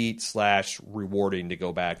bittersweet / rewarding to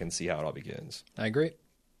go back and see how it all begins. I agree.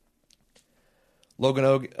 Logan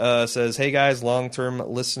Og says, "Hey guys, long-term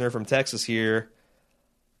listener from Texas here.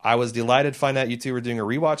 I was delighted to find out you two were doing a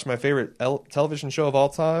rewatch of my favorite television show of all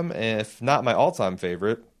time, if not my all-time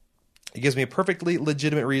favorite. It gives me a perfectly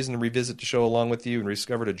legitimate reason to revisit the show along with you and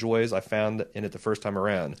rediscover the joys I found in it the first time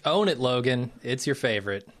around." Own it, Logan. It's your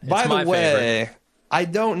favorite. It's By the way, favorite. I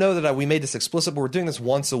don't know that we made this explicit, but we're doing this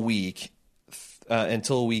once a week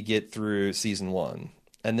until we get through season 1.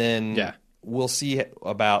 And then we'll see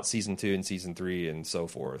about season 2 and season 3 and so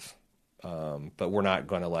forth. But we're not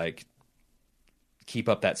going to keep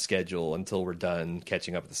up that schedule until we're done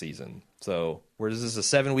catching up with the season. So this is a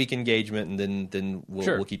 7-week engagement, and then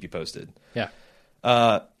we'll keep you posted. Yeah.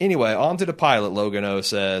 Anyway, on to the pilot. Logan O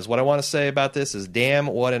says, "What I want to say about this is, damn,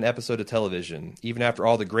 what an episode of television. Even after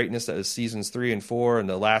all the greatness that is seasons 3 and 4 and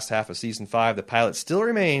the last half of season 5, the pilot still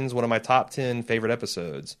remains one of my top 10 favorite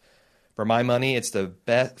episodes. For my money, it's the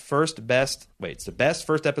best first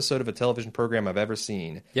episode of a television program I've ever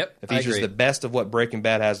seen. Yep, it features the best of what Breaking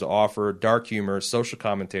Bad has to offer: dark humor, social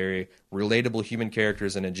commentary, relatable human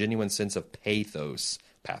characters, and a genuine sense of pathos.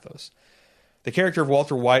 The character of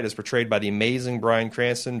Walter White, as portrayed by the amazing Bryan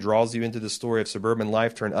Cranston, draws you into the story of suburban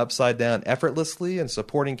life turned upside down effortlessly, and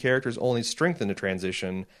supporting characters only strengthen the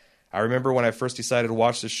transition. I remember when I first decided to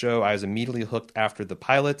watch this show, I was immediately hooked after the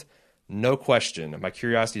pilot. No question. My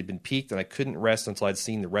curiosity had been piqued, and I couldn't rest until I'd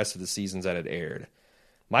seen the rest of the seasons that had aired.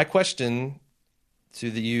 My question to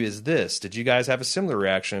you is this. Did you guys have a similar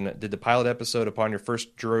reaction? Did the pilot episode upon your first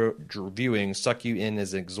viewing suck you in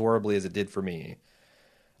as inexorably as it did for me?"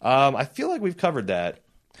 I feel like we've covered that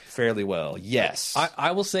fairly well. Yes.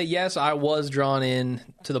 I will say yes, I was drawn in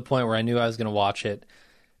to the point where I knew I was going to watch it.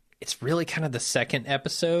 It's really kind of the second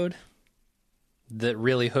episode that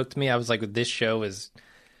really hooked me. I was like, this show is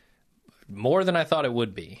more than I thought it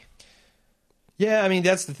would be. Yeah, I mean,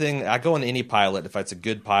 that's the thing. I go into any pilot, if it's a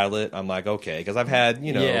good pilot, I'm like, okay, because I've had,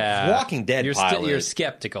 Walking Dead pilot. You're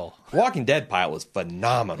skeptical. Walking Dead pilot was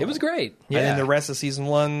phenomenal. It was great. Yeah. And then the rest of season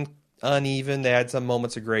 1, uneven. They had some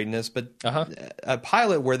moments of greatness, but a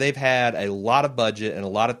pilot where they've had a lot of budget and a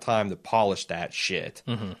lot of time to polish that shit,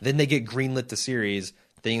 then they get greenlit the series,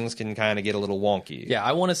 things can kind of get a little wonky. Yeah,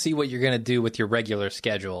 I want to see what you're going to do with your regular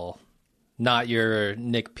schedule. Not your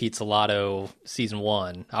Nick Pizzolatto season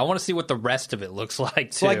 1. I want to see what the rest of it looks like,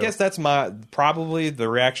 too. So I guess that's probably the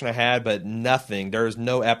reaction I had, but nothing. There was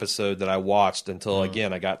no episode that I watched until,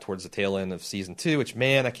 again, I got towards the tail end of season 2, which,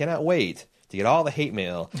 man, I cannot wait to get all the hate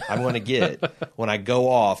mail I'm going to get when I go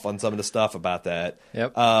off on some of the stuff about that.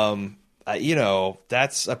 Yep.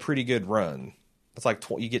 That's a pretty good run. It's like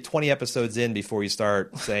you get 20 episodes in before you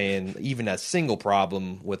start saying even a single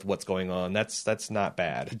problem with what's going on. That's not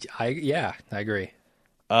bad. I agree.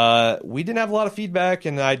 We didn't have a lot of feedback,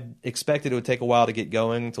 and I expected it would take a while to get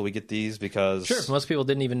going until we get these because... Sure, most people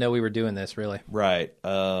didn't even know we were doing this, really. Right.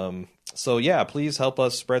 So, yeah, please help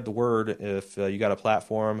us spread the word if you got a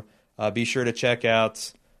platform. Be sure to check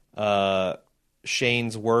out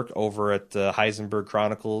Shane's work over at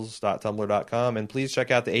HeisenbergChronicles.tumblr.com, and please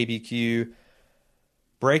check out the ABQ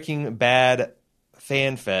Breaking Bad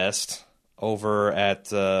Fan Fest over at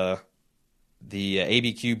the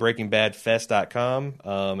ABQ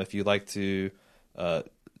BreakingBadFest.com. If you'd like to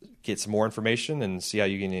get some more information and see how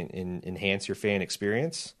you can enhance your fan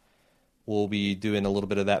experience, we'll be doing a little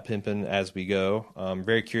bit of that pimping as we go. I'm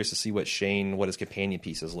very curious to see what his companion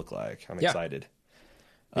pieces look like. I'm excited.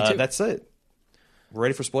 That's it. We're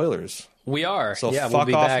ready for spoilers. We are. So fuck off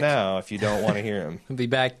back now if you don't want to hear them. We'll be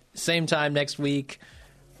back same time next week.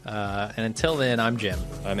 And until then, I'm Jim.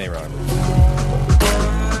 I'm Aaron.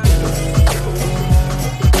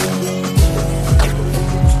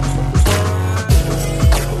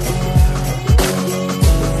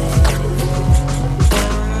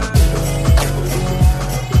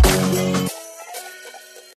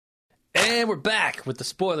 And we're back with the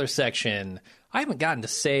spoiler section. I haven't gotten to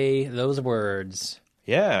say those words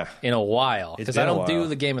in a while because I don't do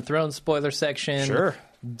the Game of Thrones spoiler section. Sure.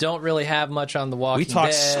 Don't really have much on The Walking Dead. We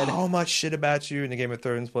talked so much shit about you in the Game of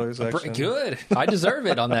Thrones spoiler section. Good. I deserve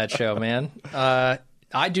it on that show, man. I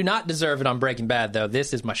do not deserve it on Breaking Bad, though.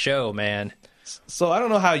 This is my show, man. So I don't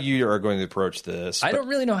know how you are going to approach this. I don't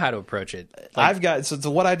really know how to approach it.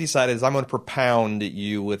 So what I decided is I'm going to propound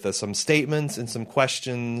you with some statements and some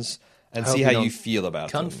questions and see how you feel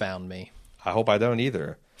about them. Confound me. I hope I don't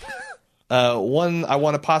either. One, I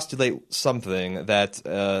want to postulate something that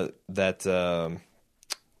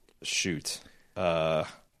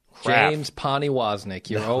James Pawnee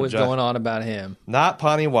Wozniak. You're always going on about him. Not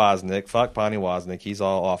Pawnee Wozniak. Fuck Pawnee Wozniak. He's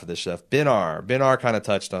all off of this stuff. Ben R kind of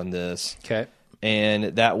touched on this. Okay.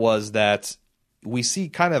 And that was that we see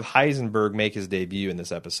kind of Heisenberg make his debut in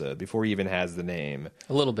this episode before he even has the name.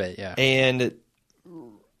 A little bit, yeah. And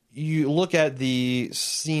you look at the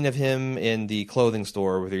scene of him in the clothing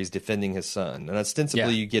store where he's defending his son. And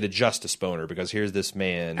ostensibly you get a justice boner because here's this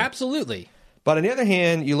man. Absolutely. But on the other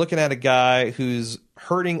hand, you're looking at a guy who's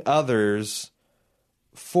hurting others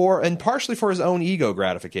and partially for his own ego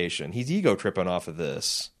gratification. He's ego tripping off of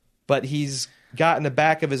this. But he's got in the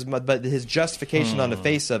back of his justification on the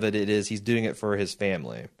face of it is he's doing it for his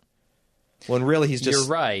family. When really You're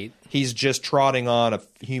right. He's just trotting on a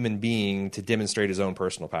human being to demonstrate his own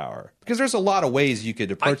personal power. Because there's a lot of ways you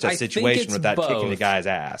could approach that situation without kicking the guy's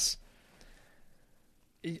ass.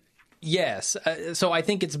 Yes. So I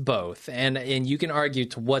think it's both. And you can argue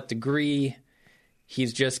to what degree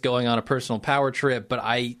he's just going on a personal power trip. But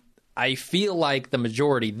I feel like the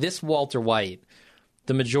majority, this Walter White,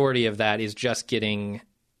 the majority of that is just getting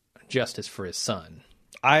justice for his son.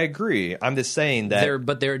 I agree. I'm just saying that...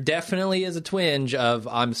 But there definitely is a twinge of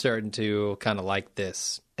I'm starting to kind of like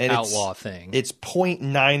this outlaw thing. It's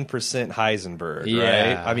 0.9% Heisenberg,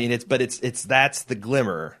 right? I mean, that's the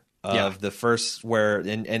glimmer of the first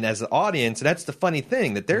and as an audience, that's the funny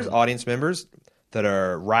thing, that there's audience members that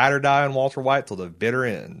are ride or die on Walter White till the bitter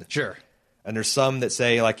end. Sure. And there's some that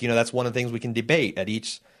say, that's one of the things we can debate at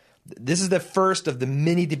each... This is the first of the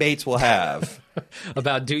many debates we'll have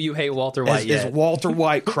about do you hate Walter White yet? Is Walter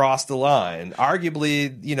White crossed the line?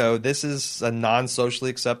 Arguably, this is a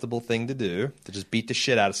non-socially acceptable thing to do, to just beat the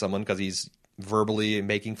shit out of someone because he's verbally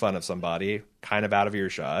making fun of somebody, kind of out of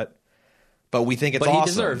earshot. But we think it's awesome. But he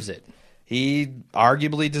deserves it. He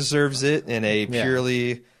arguably deserves it in a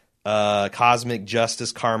purely cosmic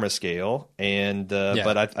justice karma scale. And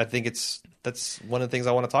but I think that's one of the things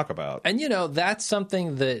I want to talk about. And, that's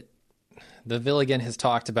something that the Villigan has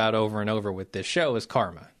talked about over and over with this show is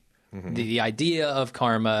karma. Mm-hmm. The idea of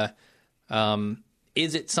karma,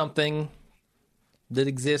 is it something that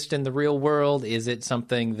exists in the real world? Is it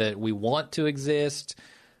something that we want to exist?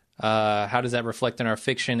 How does that reflect in our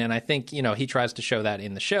fiction? And I think, he tries to show that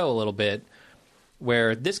in the show a little bit,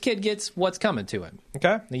 where this kid gets what's coming to him.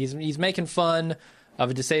 Okay. He's making fun of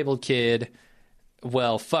a disabled kid.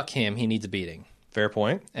 Well, fuck him. He needs a beating. Fair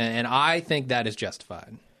point. And I think that is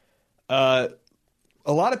justified. A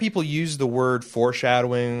lot of people use the word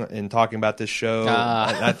foreshadowing in talking about this show. And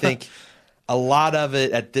I think a lot of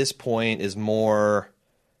it at this point is more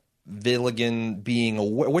Villigan being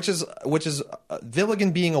aware, which is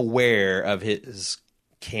Villigan being aware of his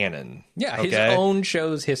canon. Yeah, his own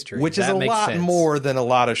show's history. Which is a lot more than a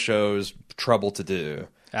lot of shows trouble to do.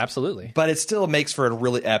 Absolutely. But it still makes for a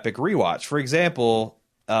really epic rewatch. For example,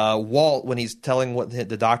 Walt, when he's telling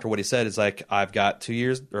the doctor what he said, is like, I've got 2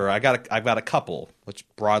 years, or I've got a couple, which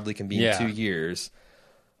broadly can be 2 years.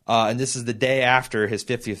 And this is the day after his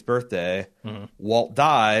 50th birthday. Mm-hmm. Walt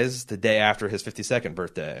dies the day after his 52nd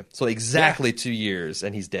birthday. So exactly 2 years,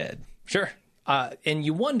 and he's dead. Sure. And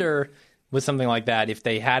you wonder, with something like that, if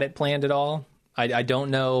they had it planned at all. I don't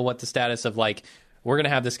know what the status of, we're going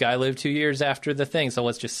to have this guy live 2 years after the thing, so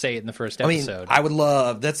let's just say it in the first episode. I mean, I would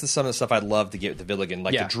love, that's some of the stuff I'd love to get with the Villigan,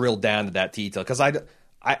 like to drill down to that detail, because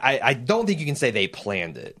I don't think you can say they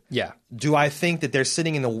planned it. Yeah. Do I think that they're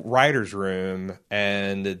sitting in the writer's room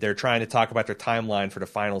and they're trying to talk about their timeline for the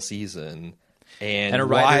final season? And a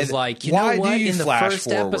writer's like, you know what? In the first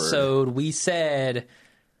forward? episode, we said...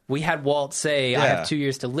 We had Walt say, I have 2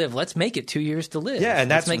 years to live. Let's make it 2 years to live. Yeah,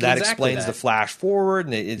 and that explains the flash forward,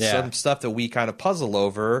 and it's some stuff that we kind of puzzle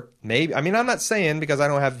over. Maybe, I mean, I'm not saying, because I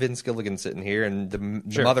don't have Vince Gilligan sitting here, and the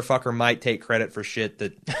motherfucker might take credit for shit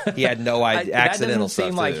that he had no idea, accidental stuff.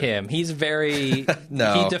 That doesn't seem like him. He's very,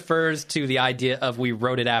 he defers to the idea of we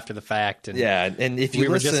wrote it after the fact. And and if you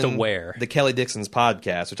listen, were just aware. The Kelly Dixon's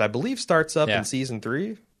podcast, which I believe starts up in season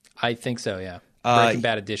 3. I think so, yeah. Breaking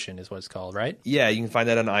Bad Edition is what it's called, right? Yeah, you can find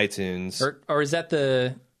that on iTunes. Or is that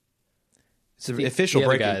the official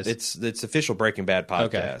Breaking? Guys? It's official Breaking Bad podcast.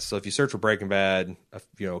 Okay. So if you search for Breaking Bad,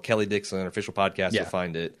 Kelly Dixon official podcast, you'll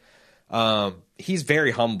find it. He's very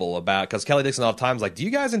humble about, because Kelly Dixon all the time is like, "Do you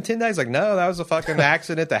guys intend that?" He's like, "No, that was a fucking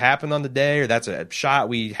accident that happened on the day, or that's a shot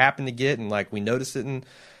we happened to get, and like we noticed it." And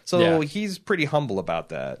so he's pretty humble about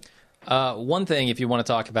that. One thing, if you want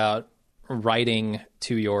to talk about writing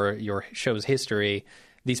to your show's history,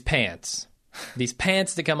 these pants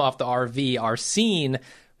that come off the RV are seen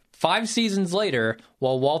 5 seasons later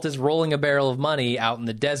while Walt is rolling a barrel of money out in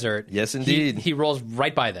the desert. Yes, indeed. He rolls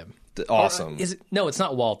right by them. Awesome. No, it's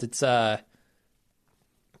not Walt. It's no,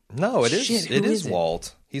 it is. It is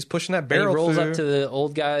Walt. He's pushing that barrel. And he rolls through. up to the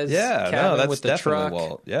old guy's cabin that's with the definitely truck.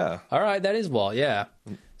 Walt. Yeah. All right, that is Walt. Yeah.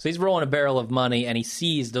 So he's rolling a barrel of money, and he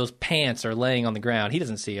sees those pants are laying on the ground. He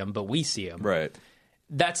doesn't see them, but we see them. Right.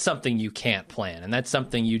 That's something you can't plan, and that's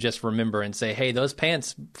something you just remember and say, hey, those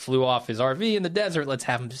pants flew off his RV in the desert. Let's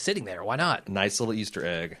have them sitting there. Why not? Nice little Easter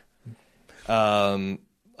egg.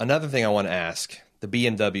 Another thing I want to ask, the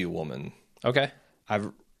BMW woman. Okay.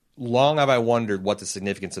 I've wondered what the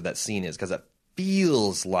significance of that scene is, because it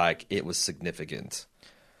feels like it was significant.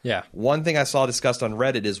 Yeah. One thing I saw discussed on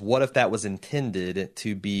Reddit is, what if that was intended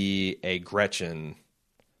to be a Gretchen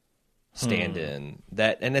stand-in?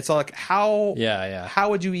 And it's like, how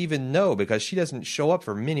would you even know? Because she doesn't show up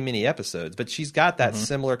for many, many episodes, but she's got that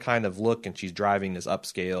similar kind of look, and she's driving this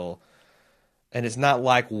upscale. And it's not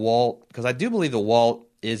like Walt, because I do believe that Walt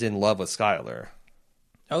is in love with Skylar.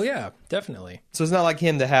 Oh, yeah, definitely. So it's not like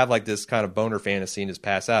him to have like this kind of boner fantasy and just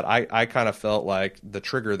pass out. I kind of felt like the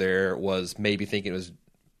trigger there was maybe thinking it was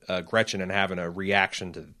Gretchen and having a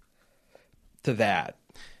reaction to that.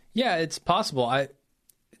 Yeah, it's possible.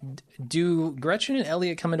 Do Gretchen and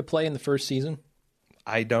Elliot come into play in the first season?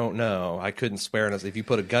 I don't know. I couldn't swear on this. If you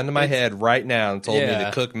put a gun to my head right now and told me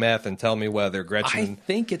to cook meth and tell me whether Gretchen... I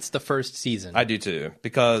think it's the first season. I do too,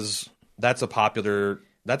 because that's a popular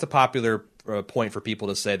point for people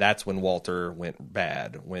to say that's when Walter went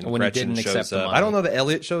bad, when Gretchen shows up. I don't know that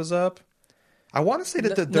Elliot shows up. I want to say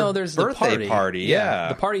that there's birthday party. Yeah.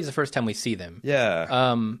 The party is the first time we see them.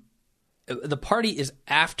 Yeah. The party is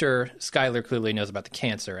after Skylar clearly knows about the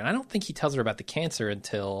cancer, and I don't think he tells her about the cancer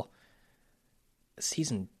until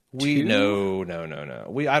season 2. No.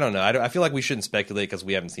 I don't know. I feel like we shouldn't speculate because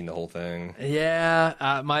we haven't seen the whole thing.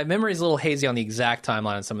 Yeah. My memory is a little hazy on the exact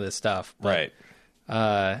timeline on some of this stuff. But,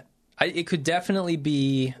 right. It could definitely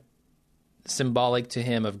be symbolic to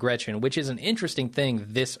him of Gretchen, which is an interesting thing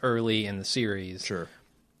this early in the series. Sure.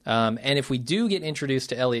 And if we do get introduced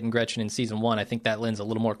to Elliot and Gretchen in season 1, I think that lends a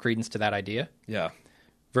little more credence to that idea. Yeah.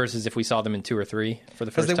 Versus if we saw them in 2 or 3 for the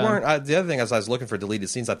first time. Because they weren't. The other thing, as I was looking for deleted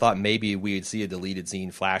scenes, I thought maybe we'd see a deleted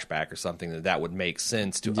scene flashback or something that would make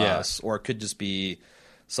sense to us, or it could just be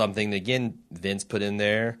something that, again, Vince put in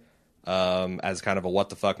there as kind of a what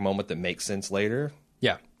the fuck moment that makes sense later.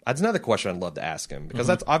 Yeah. That's another question I'd love to ask him, because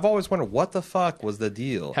I've always wondered, what the fuck was the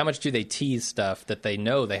deal? How much do they tease stuff that they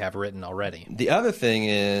know they have written already? The other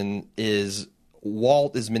thing is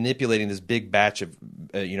Walt is manipulating this big batch of,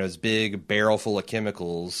 his big barrel full of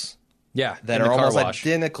chemicals. Yeah, that are almost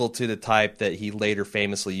identical to the type that he later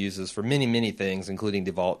famously uses for many, many things, including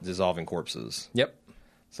dissolving corpses. Yep.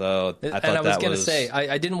 So I was going to say,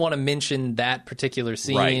 I didn't want to mention that particular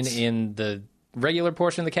scene in the regular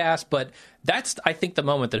portion of the cast, but that's, I think, the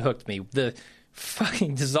moment that hooked me. The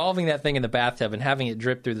fucking dissolving that thing in the bathtub and having it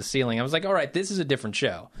drip through the ceiling. I was like, all right, this is a different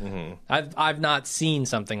show. Mm-hmm. I've not seen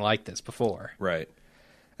something like this before. Right.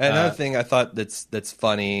 And another thing I thought that's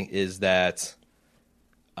funny is that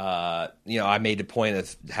I made a point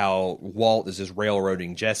of how Walt is just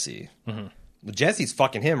railroading Jesse. Mm-hmm. Jesse's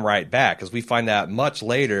fucking him right back, because we find out much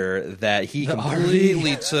later that he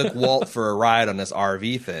completely took Walt for a ride on this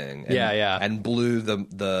RV thing. And, and blew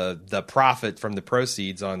the profit from the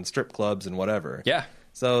proceeds on strip clubs and whatever. Yeah.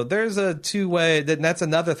 So there's a two-way. That's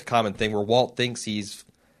another common thing where Walt thinks he's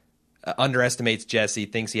underestimates Jesse,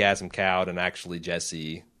 thinks he has him cowed, and actually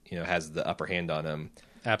Jesse, has the upper hand on him.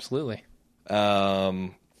 Absolutely.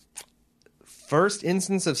 First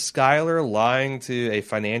instance of Skyler lying to a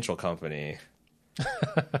financial company.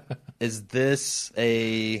 Is this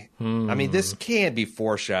I mean, this can't be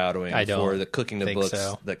foreshadowing for the cooking the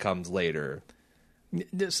books that comes later.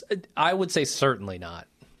 I would say certainly not.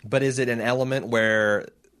 But is it an element where,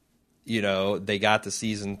 they got to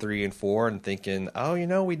season 3 and 4 and thinking,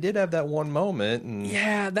 oh, we did have that one moment. And...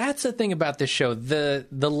 Yeah, that's the thing about this show. The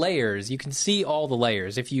layers, you can see all the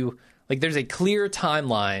layers. If you, there's a clear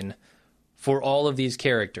timeline for all of these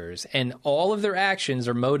characters, and all of their actions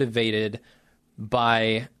are motivated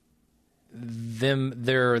by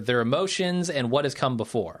their emotions and what has come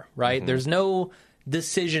before, right? Mm-hmm. There's no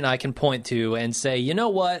decision I can point to and say, you know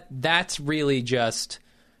what, that's really just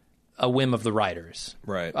a whim of the writers,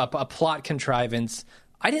 right? A plot contrivance.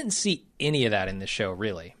 I didn't see any of that in this show,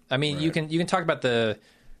 really. I mean, right. you can talk about the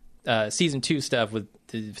season 2 stuff with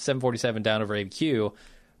the 747 down over ABQ.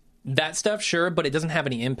 That stuff, sure, but it doesn't have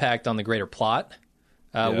any impact on the greater plot.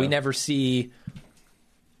 We never see,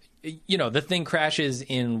 the thing crashes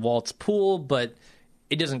in Walt's pool, but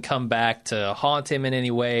it doesn't come back to haunt him in any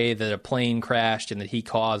way, that a plane crashed and that he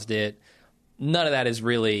caused it. None of that is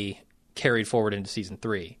really carried forward into season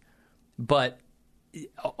 3. But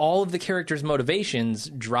all of the characters' motivations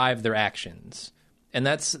drive their actions. And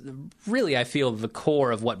that's really, I feel, the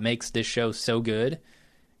core of what makes this show so good,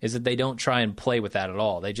 is that they don't try and play with that at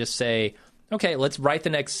all. They just say, okay, let's write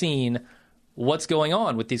the next scene. What's going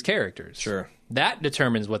on with these characters? Sure. That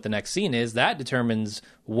determines what the next scene is. That determines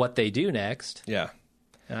what they do next. Yeah.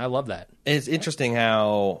 And I love that. It's interesting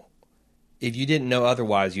how, if you didn't know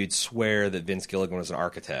otherwise, you'd swear that Vince Gilligan was an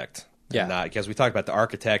architect. Yeah. Not, because we talked about the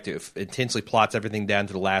architect who intensely plots everything down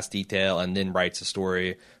to the last detail and then writes a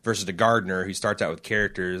story, versus the gardener who starts out with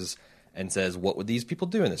characters and says, what would these people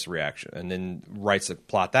do in this reaction? And then writes a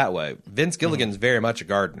plot that way. Vince Gilligan's very much a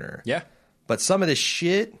gardener. Yeah. But some of this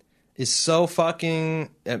shit is so fucking...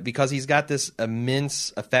 because he's got this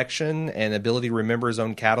immense affection and ability to remember his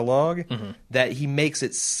own catalog, that he makes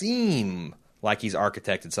it seem like he's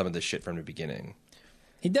architected some of this shit from the beginning.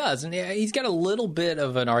 He does. And he's got a little bit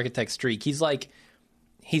of an architect streak. He's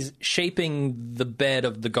shaping the bed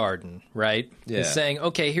of the garden, right? Yeah. He's saying,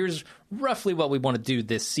 okay, here's roughly what we want to do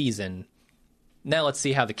this season. Now let's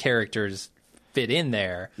see how the characters fit in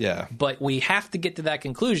there. Yeah. But we have to get to that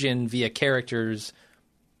conclusion via characters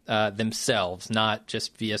themselves, not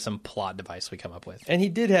just via some plot device we come up with. And he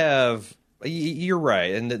did have... You're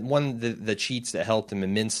right. And one of the cheats that helped him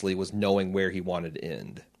immensely was knowing where he wanted to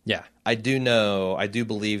end. Yeah. I do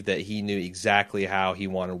believe that he knew exactly how he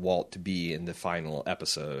wanted Walt to be in the final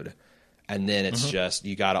episode. And then it's just,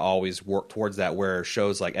 you got to always work towards that, where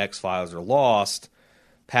shows like X-Files or Lost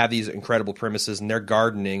have these incredible premises and they're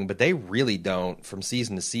gardening, but they really don't, from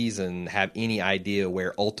season to season, have any idea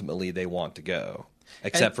where ultimately they want to go,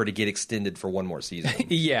 except for to get extended for one more season.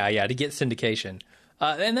 Yeah, to get syndication.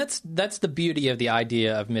 And that's the beauty of the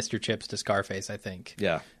idea of Mr. Chips to Scarface, I think.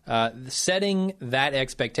 Yeah. Setting that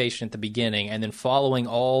expectation at the beginning and then following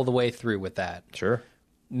all the way through with that. Sure.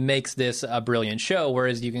 Makes this a brilliant show,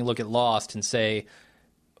 whereas you can look at Lost and say,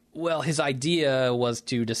 well, his idea was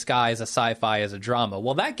to disguise a sci-fi as a drama.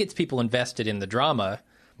 Well, that gets people invested in the drama,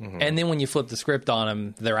 and then when you flip the script on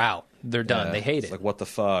them, they're out. They're done. Yeah, they hate it's it. Like, what the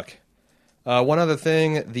fuck? One other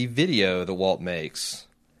thing, the video that Walt makes.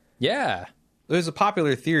 Yeah. There's a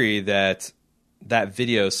popular theory that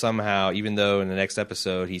video somehow, even though in the next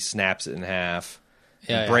episode he snaps it in half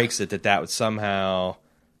and breaks it, that would somehow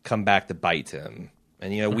come back to bite him.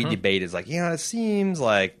 And, we debate, it's like, it seems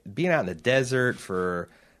like being out in the desert for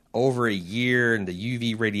over a year and the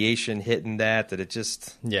UV radiation hitting that it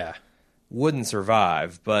just wouldn't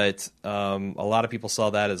survive. But a lot of people saw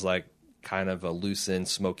that as like kind of a loose end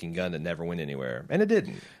smoking gun that never went anywhere. And it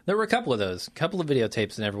didn't. There were a couple of those, a couple of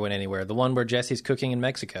videotapes that never went anywhere. The one where Jesse's cooking in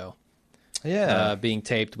Mexico. Yeah. Being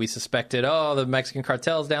taped. We suspected, the Mexican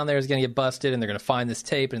cartel's down there is going to get busted and they're going to find this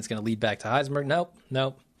tape and it's going to lead back to Heisenberg.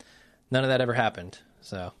 Nope. None of that ever happened.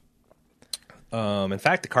 So, in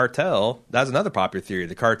fact, the cartel, that's another popular theory.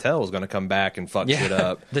 The cartel was going to come back and fuck shit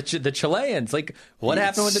up. The Chileans. Like, what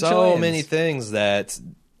happened with the Chileans? So many things that...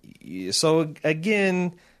 So,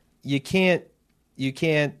 again... You can't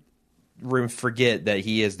forget that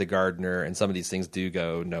he is the gardener, and some of these things do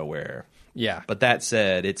go nowhere. Yeah. But that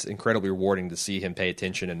said, it's incredibly rewarding to see him pay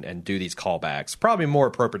attention and do these callbacks. Probably more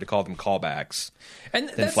appropriate to call them callbacks than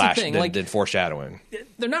than foreshadowing.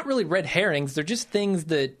 They're not really red herrings. They're just things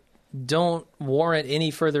that don't warrant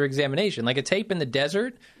any further examination. Like a tape in the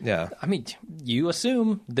desert. Yeah. I mean, you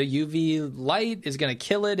assume the UV light is going to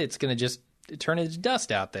kill it. It's going to just turn it into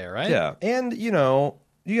dust out there, right? Yeah. And, you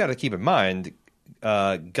got to keep in mind,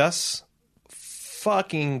 Gus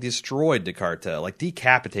fucking destroyed the cartel, like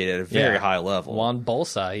decapitated at a very high level. Juan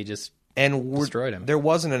Bolsa, he just destroyed him. There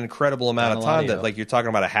wasn't an incredible amount of time that, like, you're talking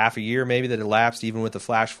about a half a year maybe that elapsed even with the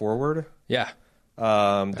flash forward. Yeah.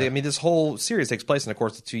 I mean, this whole series takes place in the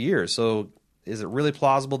course of 2 years. So is it really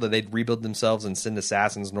plausible that they'd rebuild themselves and send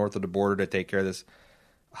assassins north of the border to take care of this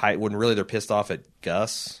when really they're pissed off at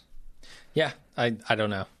Gus? Yeah, I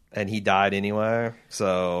don't know. And he died anyway,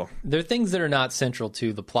 so... There are things that are not central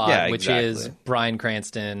to the plot, which is Bryan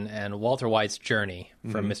Cranston and Walter White's journey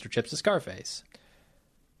from Mr. Chips to Scarface.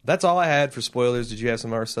 That's all I had for spoilers. Did you have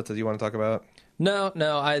some more stuff that you want to talk about? No.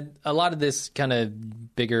 A lot of this kind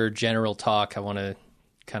of bigger general talk I want to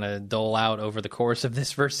kind of dole out over the course of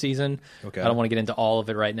this first season. Okay. I don't want to get into all of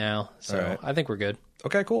it right now, so I think we're good.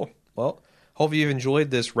 Okay, cool. Well, hope you've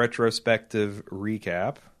enjoyed this retrospective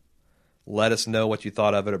recap. Let us know what you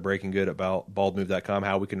thought of it at BreakingGood about baldmove.com,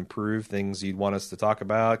 how we can improve things you'd want us to talk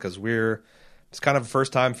about, because it's kind of a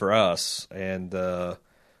first time for us, and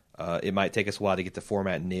it might take us a while to get the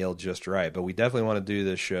format nailed just right, but we definitely want to do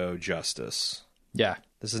this show justice. Yeah.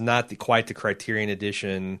 This is not quite the Criterion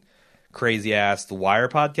Edition, crazy-ass The Wire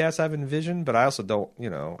podcast I've envisioned, but I also don't,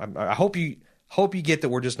 I hope you get that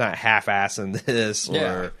we're just not half-assing this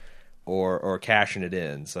or cashing it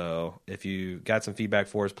in. So if you got some feedback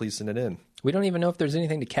for us, please send it in. We don't even know if there's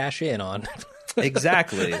anything to cash in on.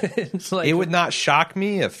 Exactly. It would not shock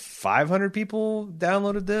me if 500 people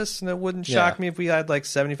downloaded this, and it wouldn't shock me if we had like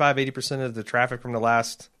 75-80% of the traffic from the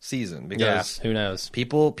last season. Because who knows?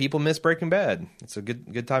 People miss Breaking Bad. It's a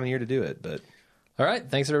good time of year to do it. But all right,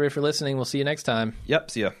 thanks everybody for listening. We'll see you next time.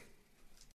 Yep, see ya.